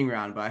to the lightning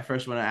round, but I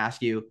first want to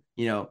ask you,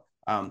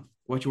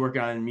 what you're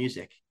working on in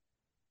music.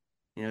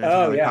 That's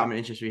another common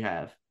interest we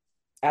have.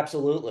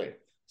 Absolutely.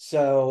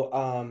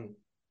 So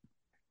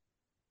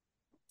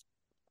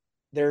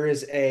there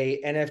is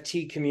a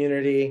NFT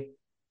community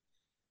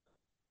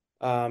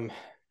that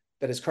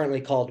is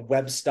currently called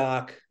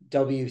Webstock,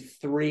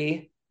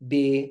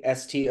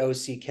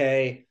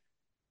 W3BSTOCK,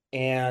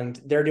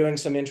 and they're doing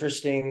some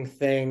interesting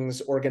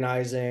things,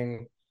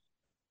 organizing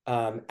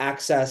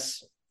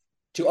access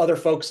to other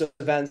folks'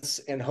 events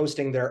and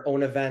hosting their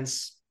own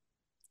events.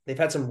 They've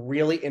had some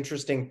really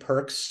interesting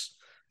perks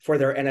for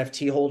their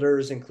NFT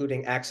holders,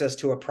 including access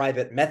to a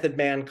private Method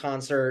Man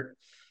concert.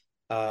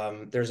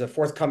 There's a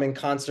forthcoming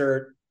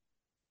concert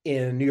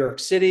in New York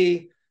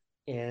City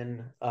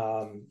in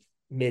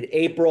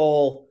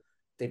mid-April.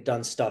 They've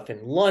done stuff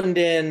in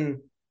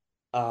London.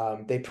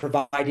 They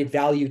provided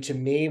value to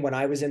me when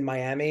I was in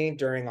Miami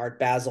during Art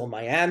Basel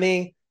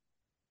Miami.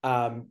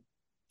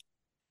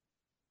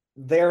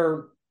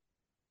 They're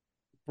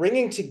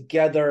bringing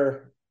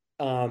together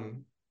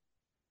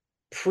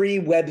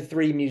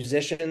pre-Web3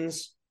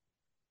 musicians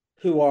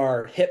who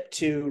are hip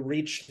to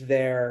reach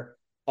their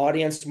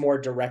audience more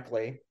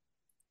directly.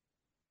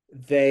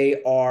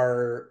 They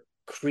are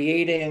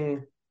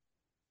creating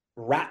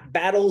rap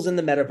battles in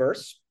the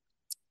metaverse.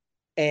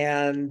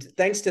 And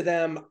thanks to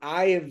them,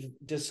 I've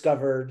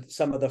discovered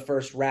some of the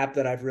first rap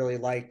that I've really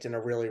liked in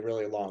a really,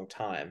 really long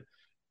time.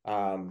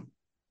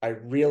 I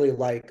really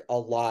like a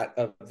lot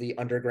of the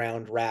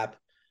underground rap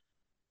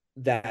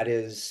that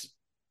is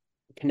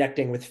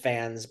connecting with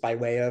fans by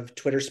way of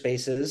Twitter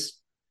Spaces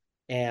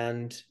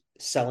and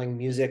selling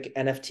music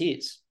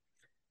NFTs.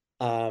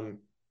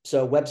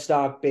 So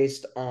Webstock,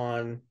 based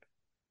on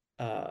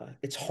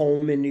its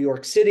home in New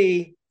York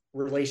City,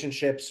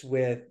 relationships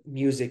with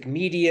music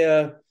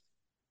media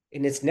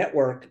in its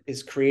network,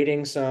 is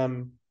creating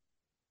some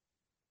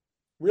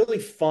really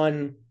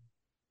fun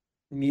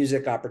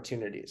music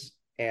opportunities.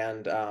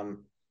 And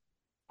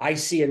I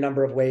see a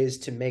number of ways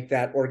to make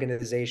that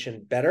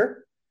organization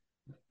better.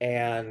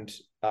 And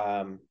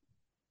I'll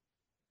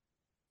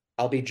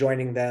be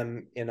joining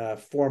them in a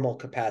formal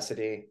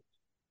capacity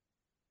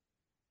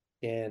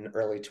in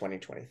early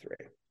 2023.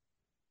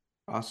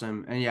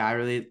 Awesome. And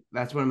yeah,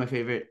 that's one of my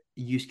favorite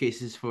use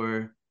cases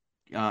for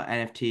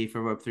NFT, for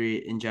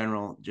Web3 in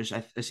general. Just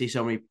I see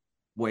so many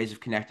ways of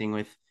connecting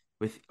with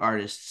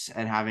artists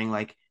and having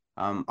like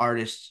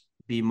artists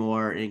be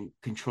more in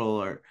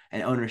control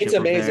and ownership. It's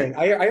amazing.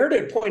 I heard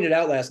it pointed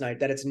out last night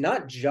that it's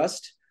not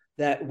just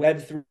that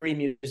Web3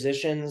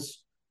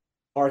 musicians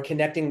are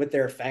connecting with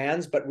their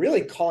fans, but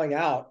really calling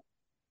out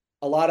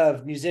a lot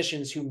of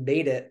musicians who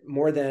made it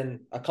more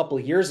than a couple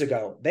of years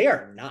ago. They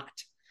are not.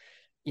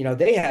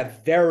 They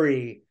have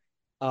very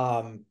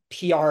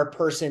PR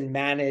person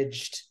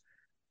managed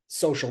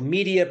social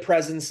media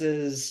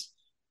presences.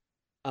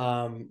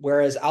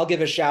 Whereas I'll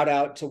give a shout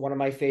out to one of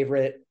my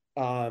favorite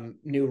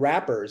new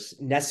rappers,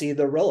 Nessie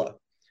the Rilla.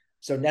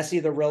 So Nessie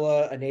the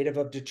Rilla, a native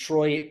of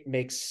Detroit,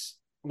 makes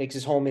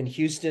his home in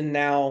Houston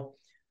now.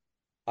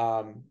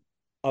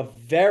 A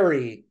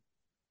very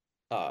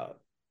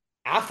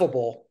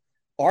affable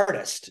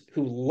artist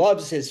who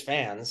loves his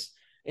fans,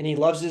 and he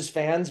loves his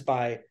fans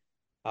by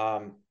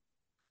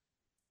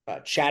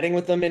chatting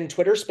with them in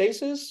Twitter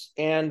Spaces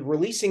and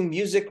releasing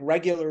music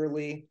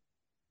regularly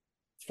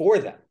for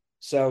them.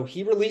 So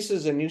he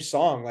releases a new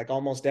song like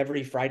almost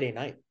every Friday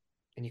night,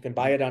 and you can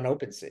buy it on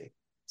OpenSea.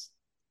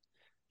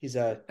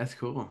 That's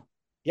cool.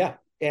 Yeah,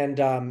 and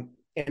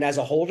as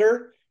a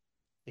holder,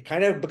 it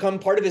kind of become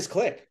part of his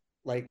clique.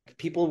 Like,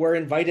 people were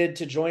invited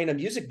to join a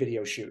music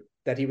video shoot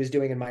that he was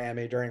doing in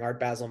Miami during Art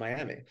Basel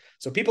Miami.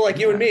 So people like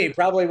you and me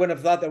probably wouldn't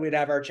have thought that we'd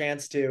have our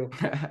chance to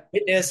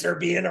witness or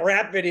be in a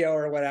rap video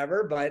or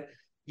whatever. But,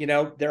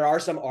 there are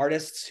some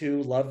artists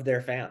who love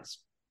their fans.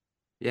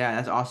 Yeah,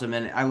 that's awesome.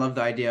 And I love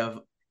the idea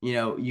of,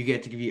 you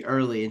get to be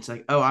early. It's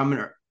like, oh,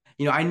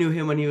 I knew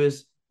him when he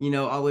was,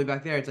 all the way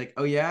back there. It's like,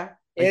 oh yeah.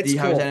 Like, it's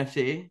cool. His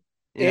NFT?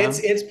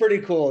 It's pretty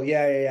cool.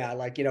 Yeah.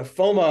 Like,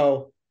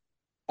 FOMO,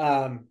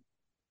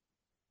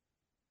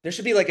 there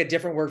should be like a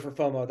different word for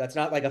FOMO. That's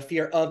not like a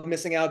fear of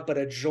missing out, but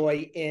a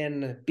joy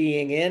in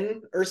being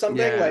in or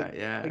something.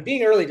 Like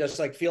being early just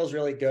like feels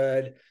really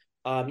good.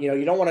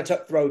 You don't want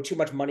to throw too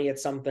much money at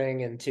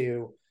something and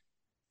to,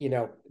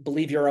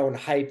 believe your own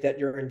hype that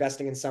you're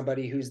investing in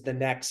somebody who's the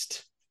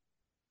next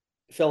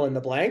fill in the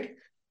blank.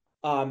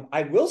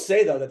 I will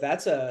say though,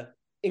 that's a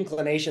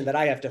inclination that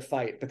I have to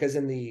fight, because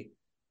in the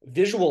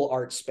visual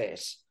art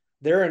space,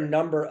 there are a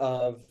number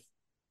of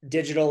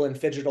digital and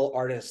phygital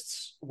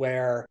artists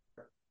where,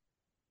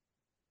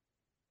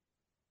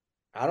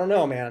 I don't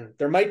know, man,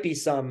 there might be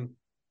some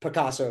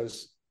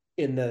Picassos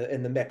in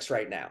the mix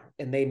right now,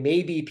 and they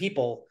may be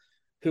people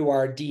who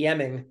are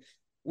DMing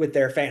with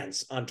their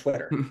fans on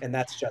Twitter, and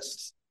that's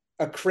just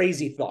a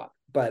crazy thought.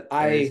 But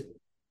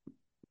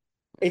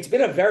it's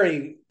been a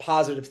very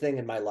positive thing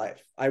in my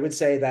life. I would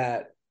say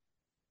that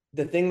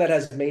the thing that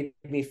has made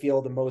me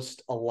feel the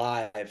most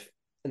alive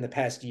in the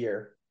past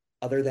year,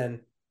 other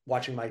than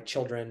watching my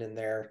children and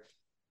their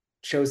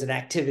chosen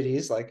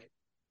activities like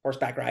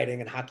horseback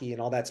riding and hockey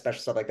and all that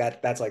special stuff like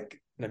that, that's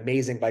like an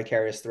amazing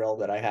vicarious thrill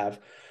that I have.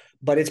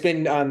 But it's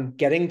been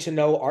getting to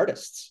know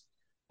artists,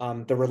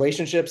 the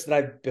relationships that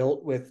I've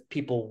built with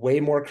people way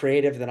more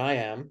creative than I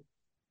am,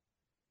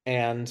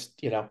 and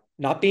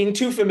not being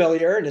too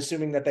familiar and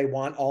assuming that they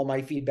want all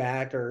my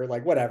feedback or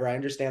like whatever. I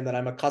understand that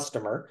I'm a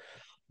customer,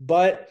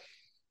 but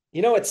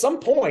at some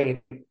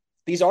point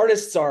these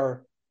artists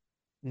are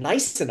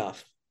nice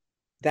enough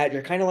that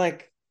you're kind of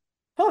like,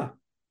 I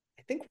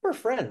think we're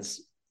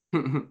friends.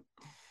 And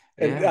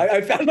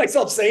I found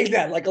myself saying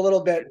that like a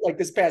little bit like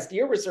this past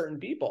year with certain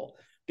people,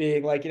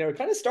 being like, it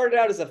kind of started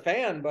out as a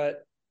fan,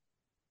 but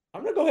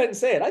I'm gonna go ahead and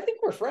say it. I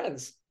think we're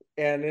friends.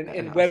 And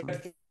in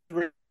awesome.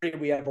 Web3,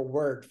 we have a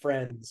word,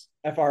 friends,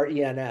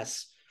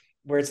 FRENS,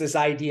 where it's this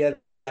idea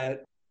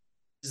that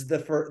is the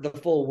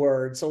full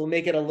word. So we'll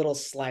make it a little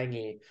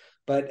slangy.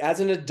 But as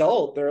an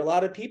adult, there are a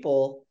lot of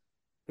people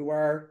who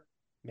are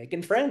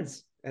making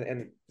friends,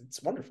 and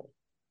it's wonderful.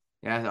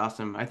 Yeah, that's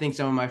awesome. I think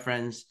some of my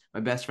friends, my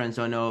best friends,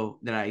 don't know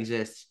that I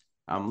exist.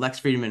 Lex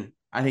Friedman,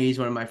 I think he's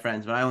one of my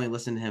friends, but I only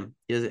listen to him.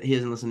 He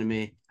doesn't listen to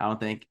me, I don't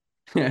think.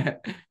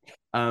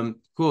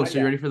 Cool. So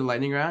you ready for the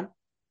lightning round?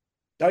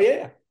 Oh,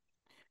 yeah.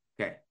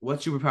 Okay. What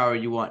superpower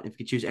you want if you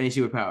could choose any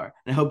superpower?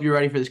 And I hope you're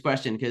ready for this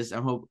question, because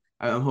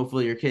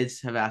hopefully your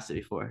kids have asked it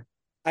before.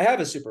 I have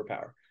a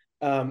superpower.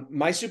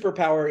 My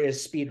superpower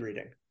is speed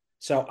reading.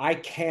 So I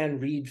can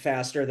read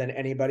faster than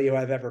anybody who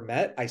I've ever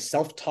met. I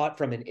self-taught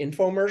from an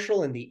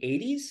infomercial in the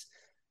 80s.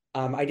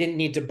 I didn't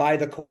need to buy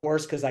the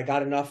course because I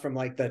got enough from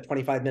like the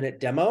 25-minute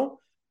demo.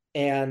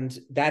 And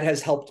that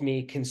has helped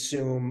me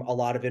consume a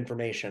lot of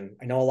information.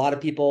 I know a lot of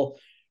people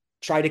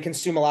try to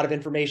consume a lot of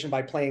information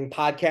by playing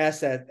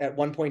podcasts at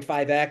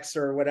 1.5x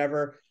or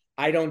whatever.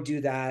 I don't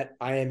do that.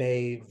 I am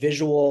a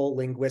visual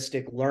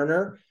linguistic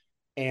learner,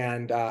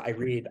 and I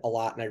read a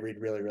lot, and I read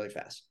really, really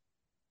fast.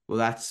 Well,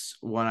 that's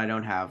one I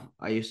don't have.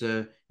 I used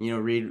to,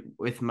 read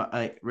with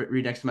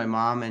read next to my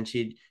mom, and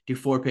she'd do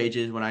 4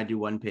 pages when I do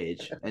 1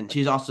 page. And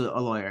she's also a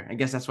lawyer. I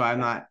guess that's why I'm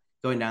not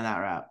going down that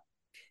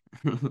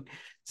route.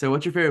 So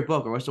what's your favorite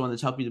book, or what's the one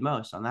that's helped you the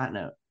most on that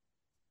note?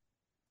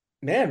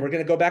 Man, we're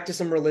going to go back to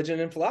some religion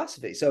and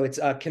philosophy. So it's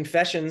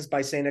Confessions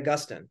by St.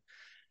 Augustine,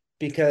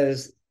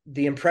 because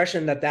the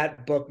impression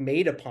that book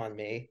made upon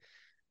me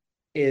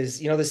is,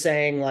 the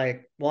saying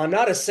like, well, I'm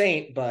not a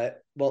saint,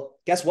 but well,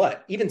 guess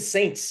what? Even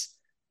saints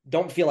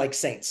don't feel like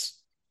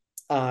saints.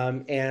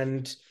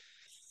 And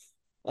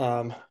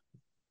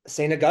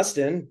St.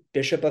 Augustine,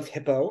 Bishop of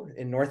Hippo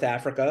in North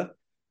Africa,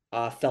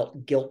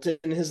 felt guilt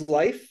in his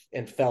life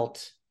and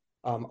felt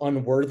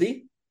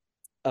unworthy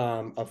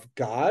of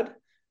God.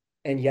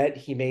 And yet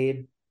he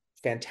made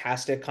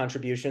fantastic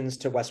contributions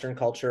to Western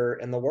culture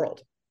and the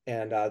world.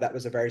 And that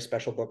was a very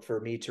special book for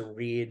me to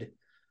read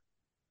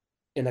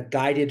in a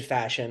guided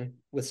fashion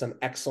with some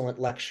excellent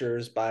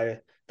lectures by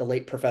the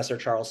late Professor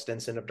Charles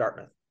Stinson of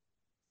Dartmouth.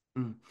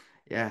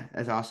 Yeah,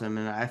 that's awesome.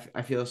 And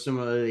I feel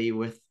similarly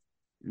with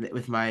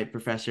my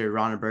professor,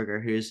 Ron Berger,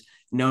 who's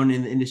known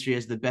in the industry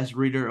as the best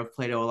reader of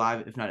Plato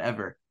alive, if not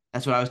ever.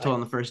 That's what I was told on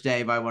the first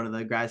day by one of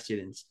the grad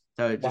students.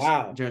 So just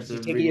wow. Did he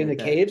take you in the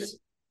caves?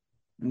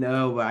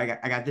 No, but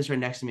I got this right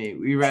next to me.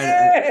 We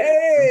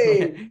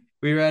read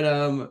we read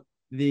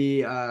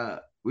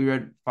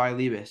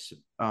Philebus,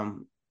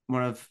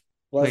 one of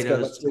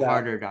Plato's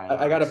harder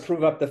dialogues. I got to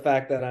prove up the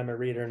fact that I'm a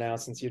reader now,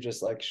 since you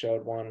just like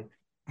showed one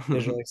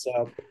visually.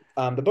 So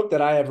the book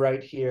that I have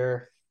right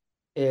here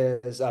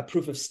is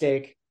Proof of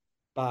Stake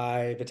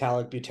by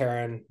Vitalik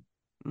Buterin,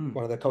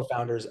 one of the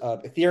co-founders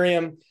of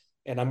Ethereum.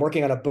 And I'm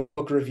working on a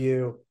book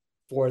review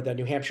for the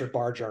New Hampshire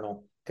Bar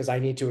Journal, because I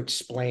need to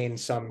explain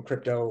some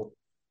crypto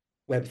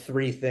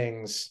Web3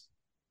 things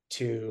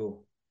to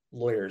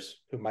lawyers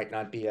who might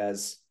not be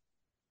as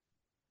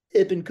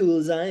hip and cool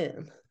as I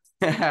am.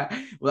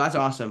 Well, that's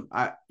awesome.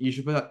 You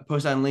should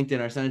post that on LinkedIn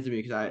or send it to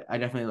me, because I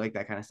definitely like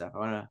that kind of stuff.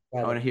 I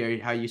want to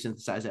hear how you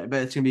synthesize it.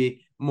 But it's gonna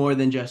be more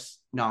than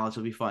just knowledge.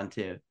 It'll be fun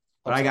too.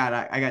 But I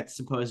got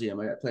Symposium.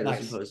 I got Plato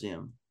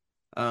Symposium.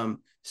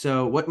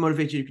 So what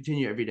motivates you to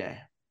continue every day?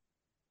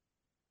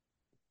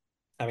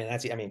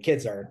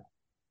 Kids are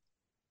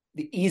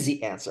the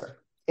easy answer.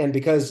 And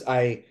because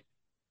I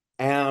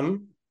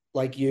am,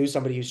 like you,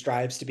 somebody who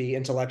strives to be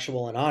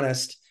intellectual and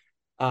honest,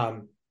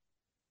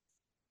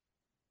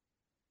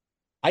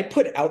 I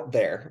put out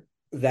there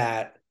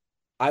that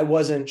I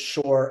wasn't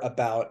sure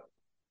about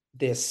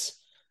this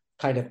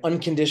kind of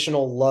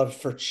unconditional love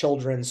for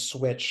children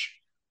switch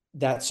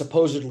that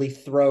supposedly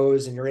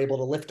throws and you're able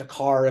to lift a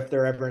car if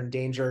they're ever in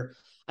danger.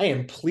 I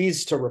am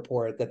pleased to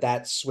report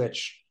that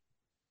switch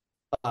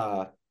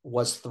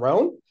was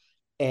thrown,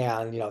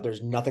 and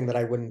there's nothing that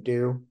I wouldn't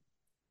do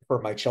for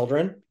my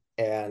children.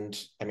 And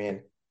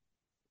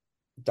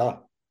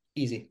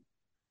easy.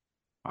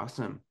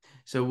 Awesome.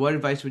 So what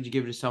advice would you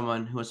give to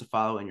someone who wants to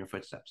follow in your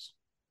footsteps?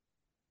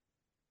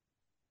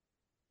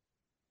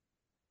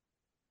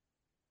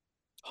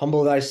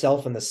 Humble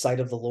thyself in the sight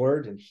of the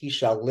Lord, and he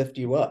shall lift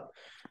you up.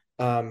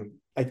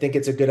 I think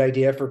it's a good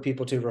idea for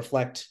people to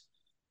reflect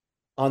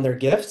on their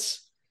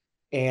gifts,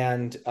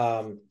 and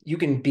you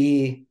can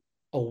be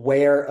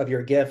aware of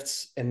your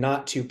gifts and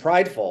not too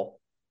prideful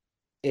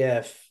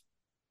if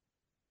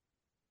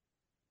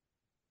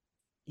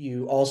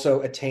you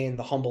also attain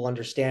the humble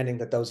understanding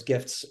that those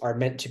gifts are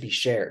meant to be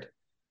shared.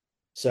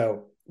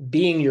 So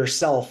being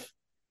yourself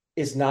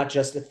is not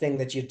just a thing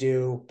that you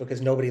do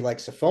because nobody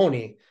likes a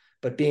phony,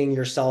 but being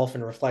yourself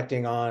and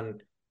reflecting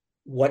on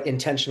what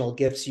intentional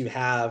gifts you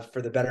have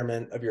for the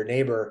betterment of your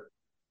neighbor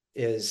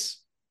is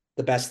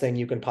the best thing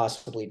you can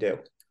possibly do.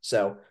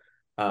 So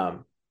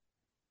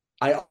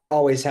I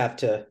always have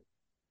to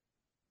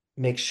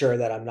make sure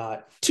that I'm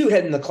not too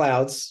head in the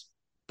clouds,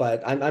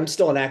 but I'm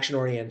still an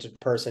action-oriented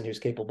person who's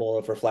capable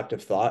of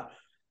reflective thought.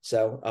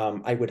 So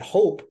I would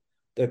hope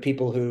that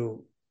people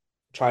who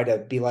try to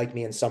be like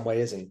me in some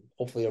ways and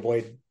hopefully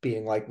avoid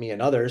being like me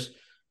in others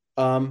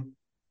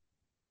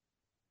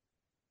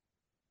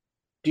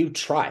do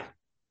try.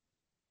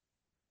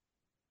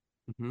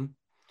 Mm-hmm.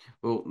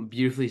 Well,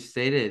 beautifully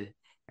stated.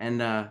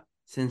 And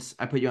since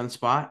I put you on the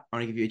spot, I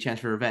want to give you a chance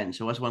for revenge.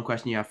 So what's one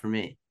question you have for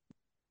me?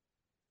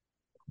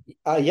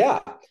 Yeah.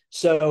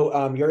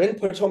 So you're in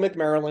Potomac,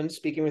 Maryland,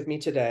 speaking with me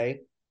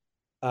today.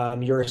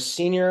 You're a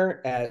senior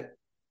at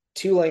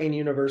Tulane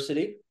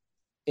University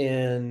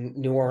in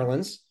New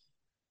Orleans.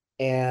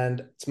 And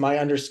it's my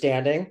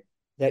understanding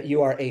that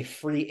you are a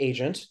free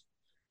agent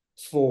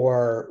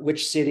for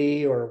which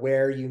city or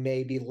where you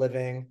may be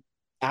living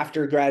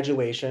after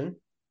graduation.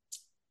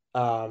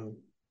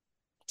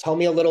 Tell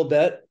me a little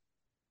bit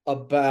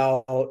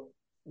about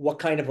what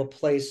kind of a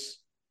place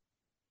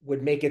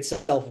would make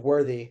itself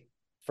worthy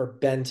for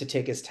Ben to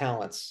take his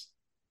talents.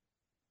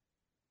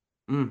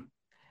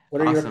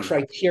 What are your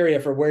criteria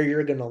for where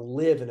you're going to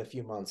live in a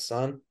few months,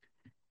 son?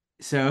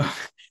 So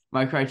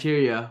my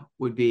criteria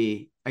would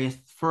be, I guess,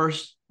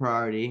 first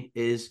priority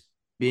is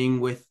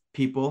being with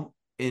people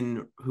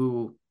in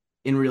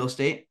real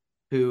estate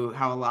who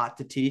have a lot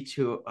to teach,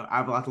 who I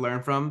have a lot to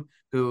learn from,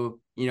 who,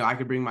 I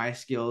could bring my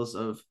skills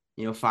of,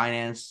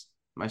 finance,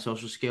 my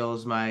social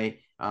skills, my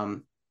I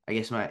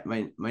guess my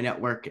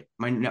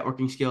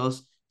networking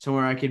skills,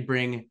 somewhere I could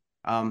bring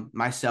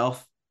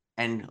myself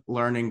and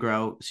learn and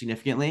grow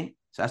significantly.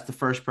 So that's the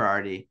first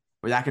priority,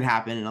 where that could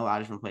happen in a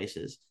lot of different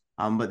places.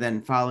 But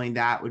then following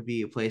that would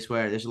be a place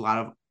where there's a lot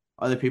of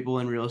other people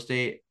in real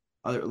estate,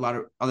 a lot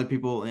of other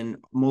people in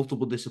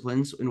multiple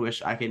disciplines in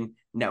which I can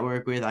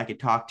network with, I could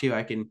talk to,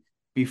 I can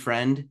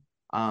befriend.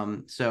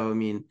 So I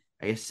mean,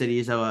 I guess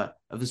cities of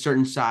a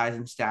certain size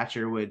and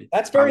stature would.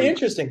 That's very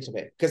interesting to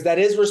me, because that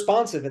is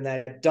responsive and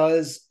that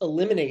does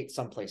eliminate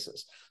some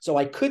places. So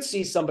I could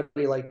see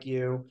somebody like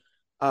you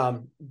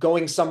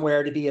going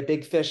somewhere to be a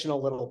big fish in a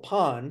little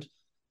pond,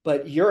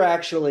 but you're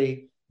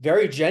actually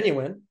very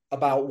genuine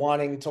about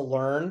wanting to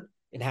learn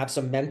and have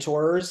some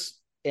mentors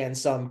and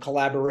some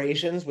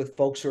collaborations with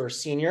folks who are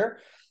senior.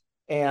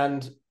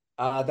 And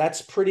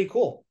that's pretty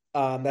cool.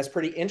 That's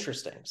pretty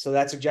interesting. So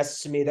that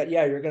suggests to me that,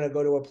 yeah, you're going to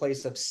go to a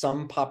place of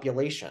some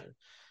population.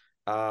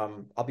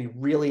 I'll be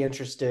really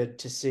interested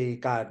to see,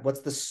 God,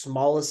 what's the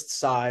smallest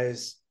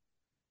size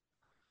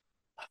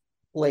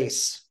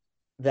place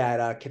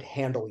that could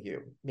handle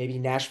you? Maybe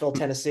Nashville,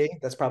 Tennessee.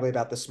 That's probably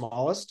about the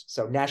smallest.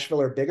 So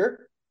Nashville or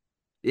bigger.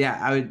 Yeah,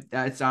 I would.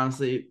 That's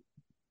honestly,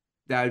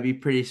 that would be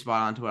pretty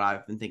spot on to what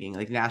I've been thinking.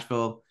 Like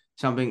Nashville,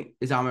 something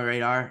is on my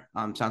radar.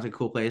 Sounds like a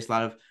cool place. A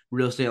lot of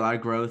real estate, a lot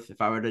of growth. If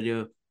I were to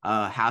do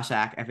house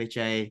hack,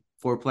 FHA,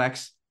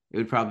 fourplex, it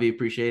would probably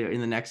appreciate it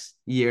in the next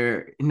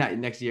year. Not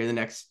next year, the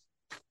next,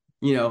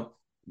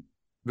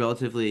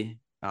 relatively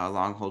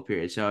long hold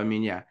period. So I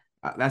mean, yeah,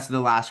 that's the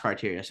last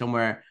criteria.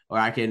 Somewhere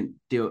where I can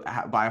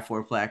buy a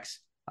fourplex,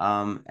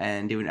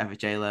 and do an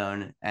FHA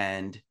loan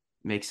and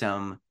make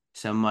some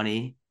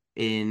money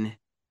in.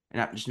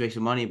 Not just make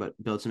some money, but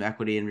build some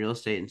equity in real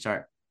estate and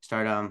start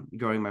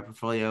growing my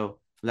portfolio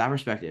from that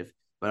perspective.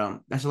 But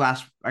that's the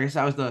last. I guess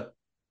that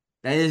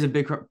is a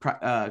big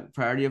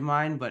priority of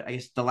mine. But I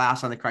guess the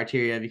last on the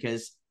criteria,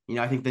 because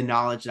I think the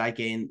knowledge that I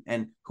gain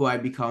and who I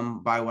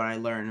become by what I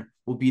learn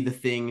will be the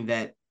thing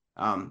that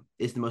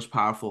is the most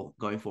powerful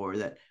going forward.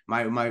 That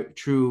my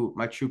true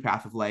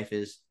path of life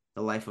is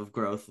the life of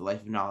growth, the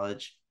life of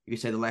knowledge. You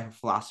could say the life of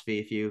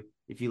philosophy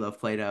if you love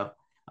Plato.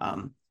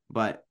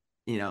 But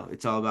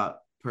it's all about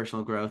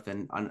personal growth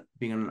and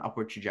being on an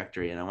upward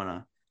trajectory, and I want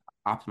to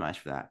optimize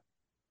for that.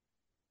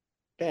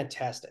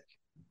 Fantastic.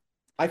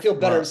 I feel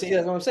better. Well, see,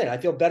 that's what I'm saying. I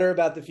feel better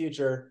about the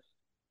future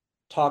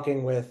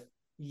talking with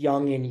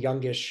young and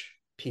youngish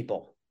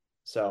people.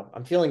 So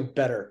I'm feeling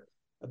better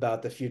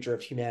about the future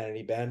of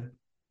humanity, Ben.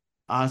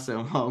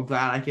 Awesome. Well, I'm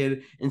glad I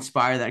could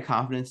inspire that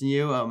confidence in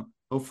you.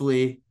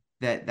 Hopefully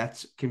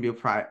that can be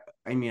I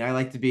mean, I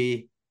like to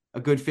be a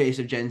good face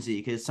of Gen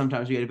Z, because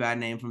sometimes we get a bad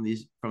name from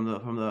the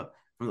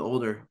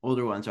older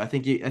ones. So I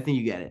think you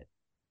get it.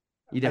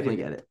 You definitely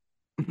get it.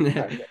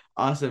 Okay.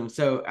 Awesome.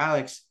 So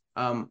Alex,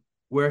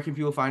 where can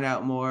people find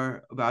out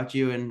more about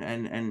you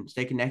and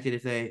stay connected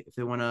if they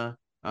want to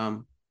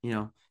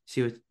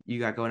see what you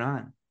got going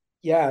on?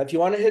 Yeah, if you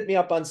want to hit me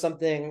up on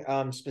something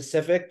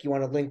specific, you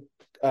want to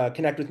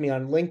connect with me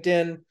on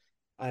LinkedIn.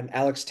 I'm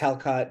Alex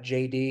Talcott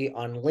JD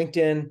on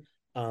LinkedIn.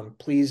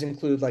 Please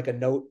include like a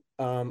note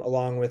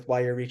along with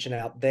why you're reaching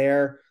out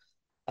there.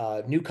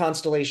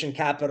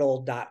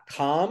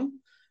 newconstellationcapital.com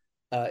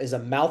is a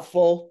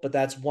mouthful, but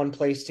that's one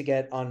place to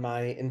get on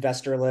my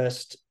investor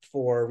list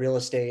for real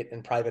estate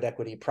and private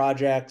equity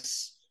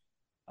projects.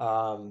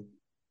 I'm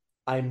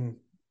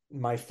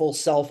my full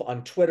self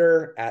on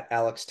Twitter at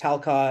Alex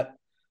Talcott,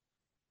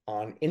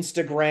 on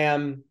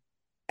Instagram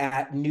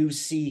at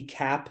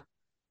NewCCap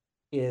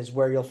is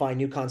where you'll find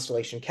New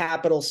Constellation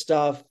Capital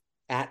stuff.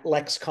 At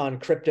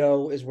LexCon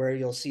Crypto is where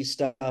you'll see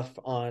stuff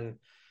on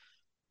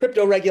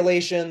crypto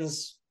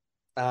regulations.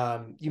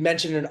 You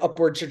mentioned an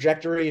upward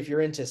trajectory. If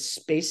you're into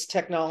space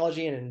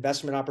technology and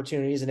investment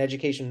opportunities and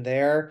education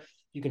there,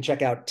 you can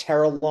check out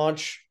Terra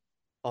Launch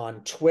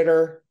on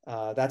Twitter.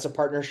 That's a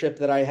partnership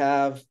that I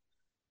have.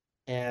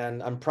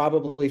 And I'm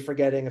probably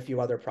forgetting a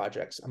few other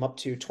projects. I'm up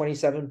to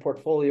 27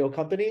 portfolio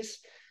companies,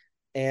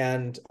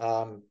 and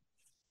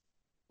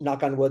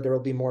knock on wood, there will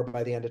be more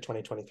by the end of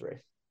 2023.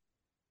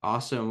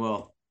 Awesome.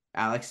 Well,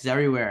 Alex is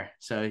everywhere,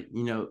 so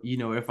you know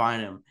where to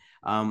find him.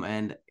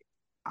 And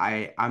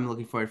I'm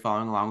looking forward to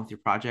following along with your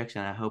projects,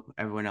 and I hope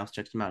everyone else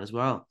checks them out as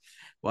well.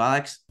 Well,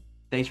 Alex,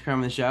 thanks for coming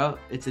on the show.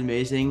 It's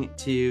amazing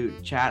to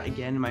chat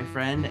again, my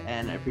friend,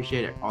 and I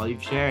appreciate all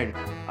you've shared.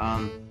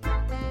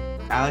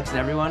 Alex and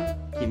everyone,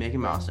 keep making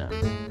milestones.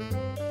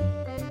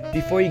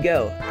 Before you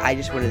go, I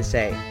just wanted to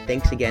say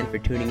thanks again for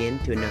tuning in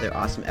to another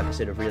awesome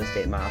episode of Real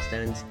Estate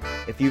Milestones.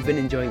 If you've been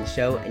enjoying the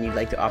show and you'd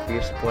like to offer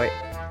your support,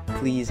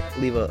 please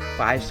leave a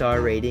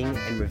 5-star rating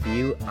and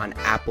review on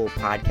Apple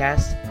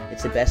Podcasts.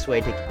 It's the best way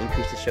to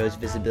increase the show's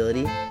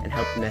visibility and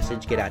help the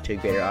message get out to a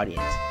greater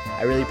audience.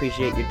 I really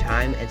appreciate your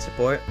time and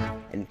support,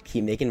 and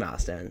keep making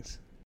milestones.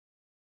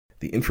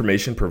 The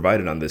information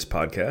provided on this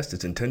podcast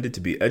is intended to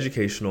be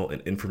educational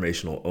and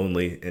informational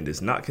only and is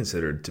not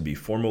considered to be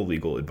formal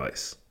legal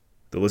advice.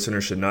 The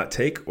listener should not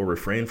take or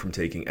refrain from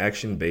taking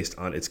action based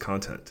on its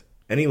content.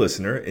 Any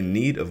listener in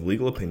need of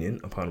legal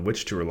opinion upon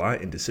which to rely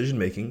in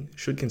decision-making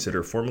should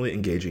consider formally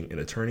engaging an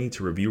attorney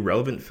to review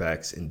relevant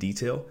facts in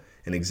detail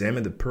and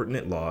examine the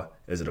pertinent law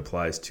as it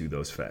applies to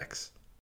those facts.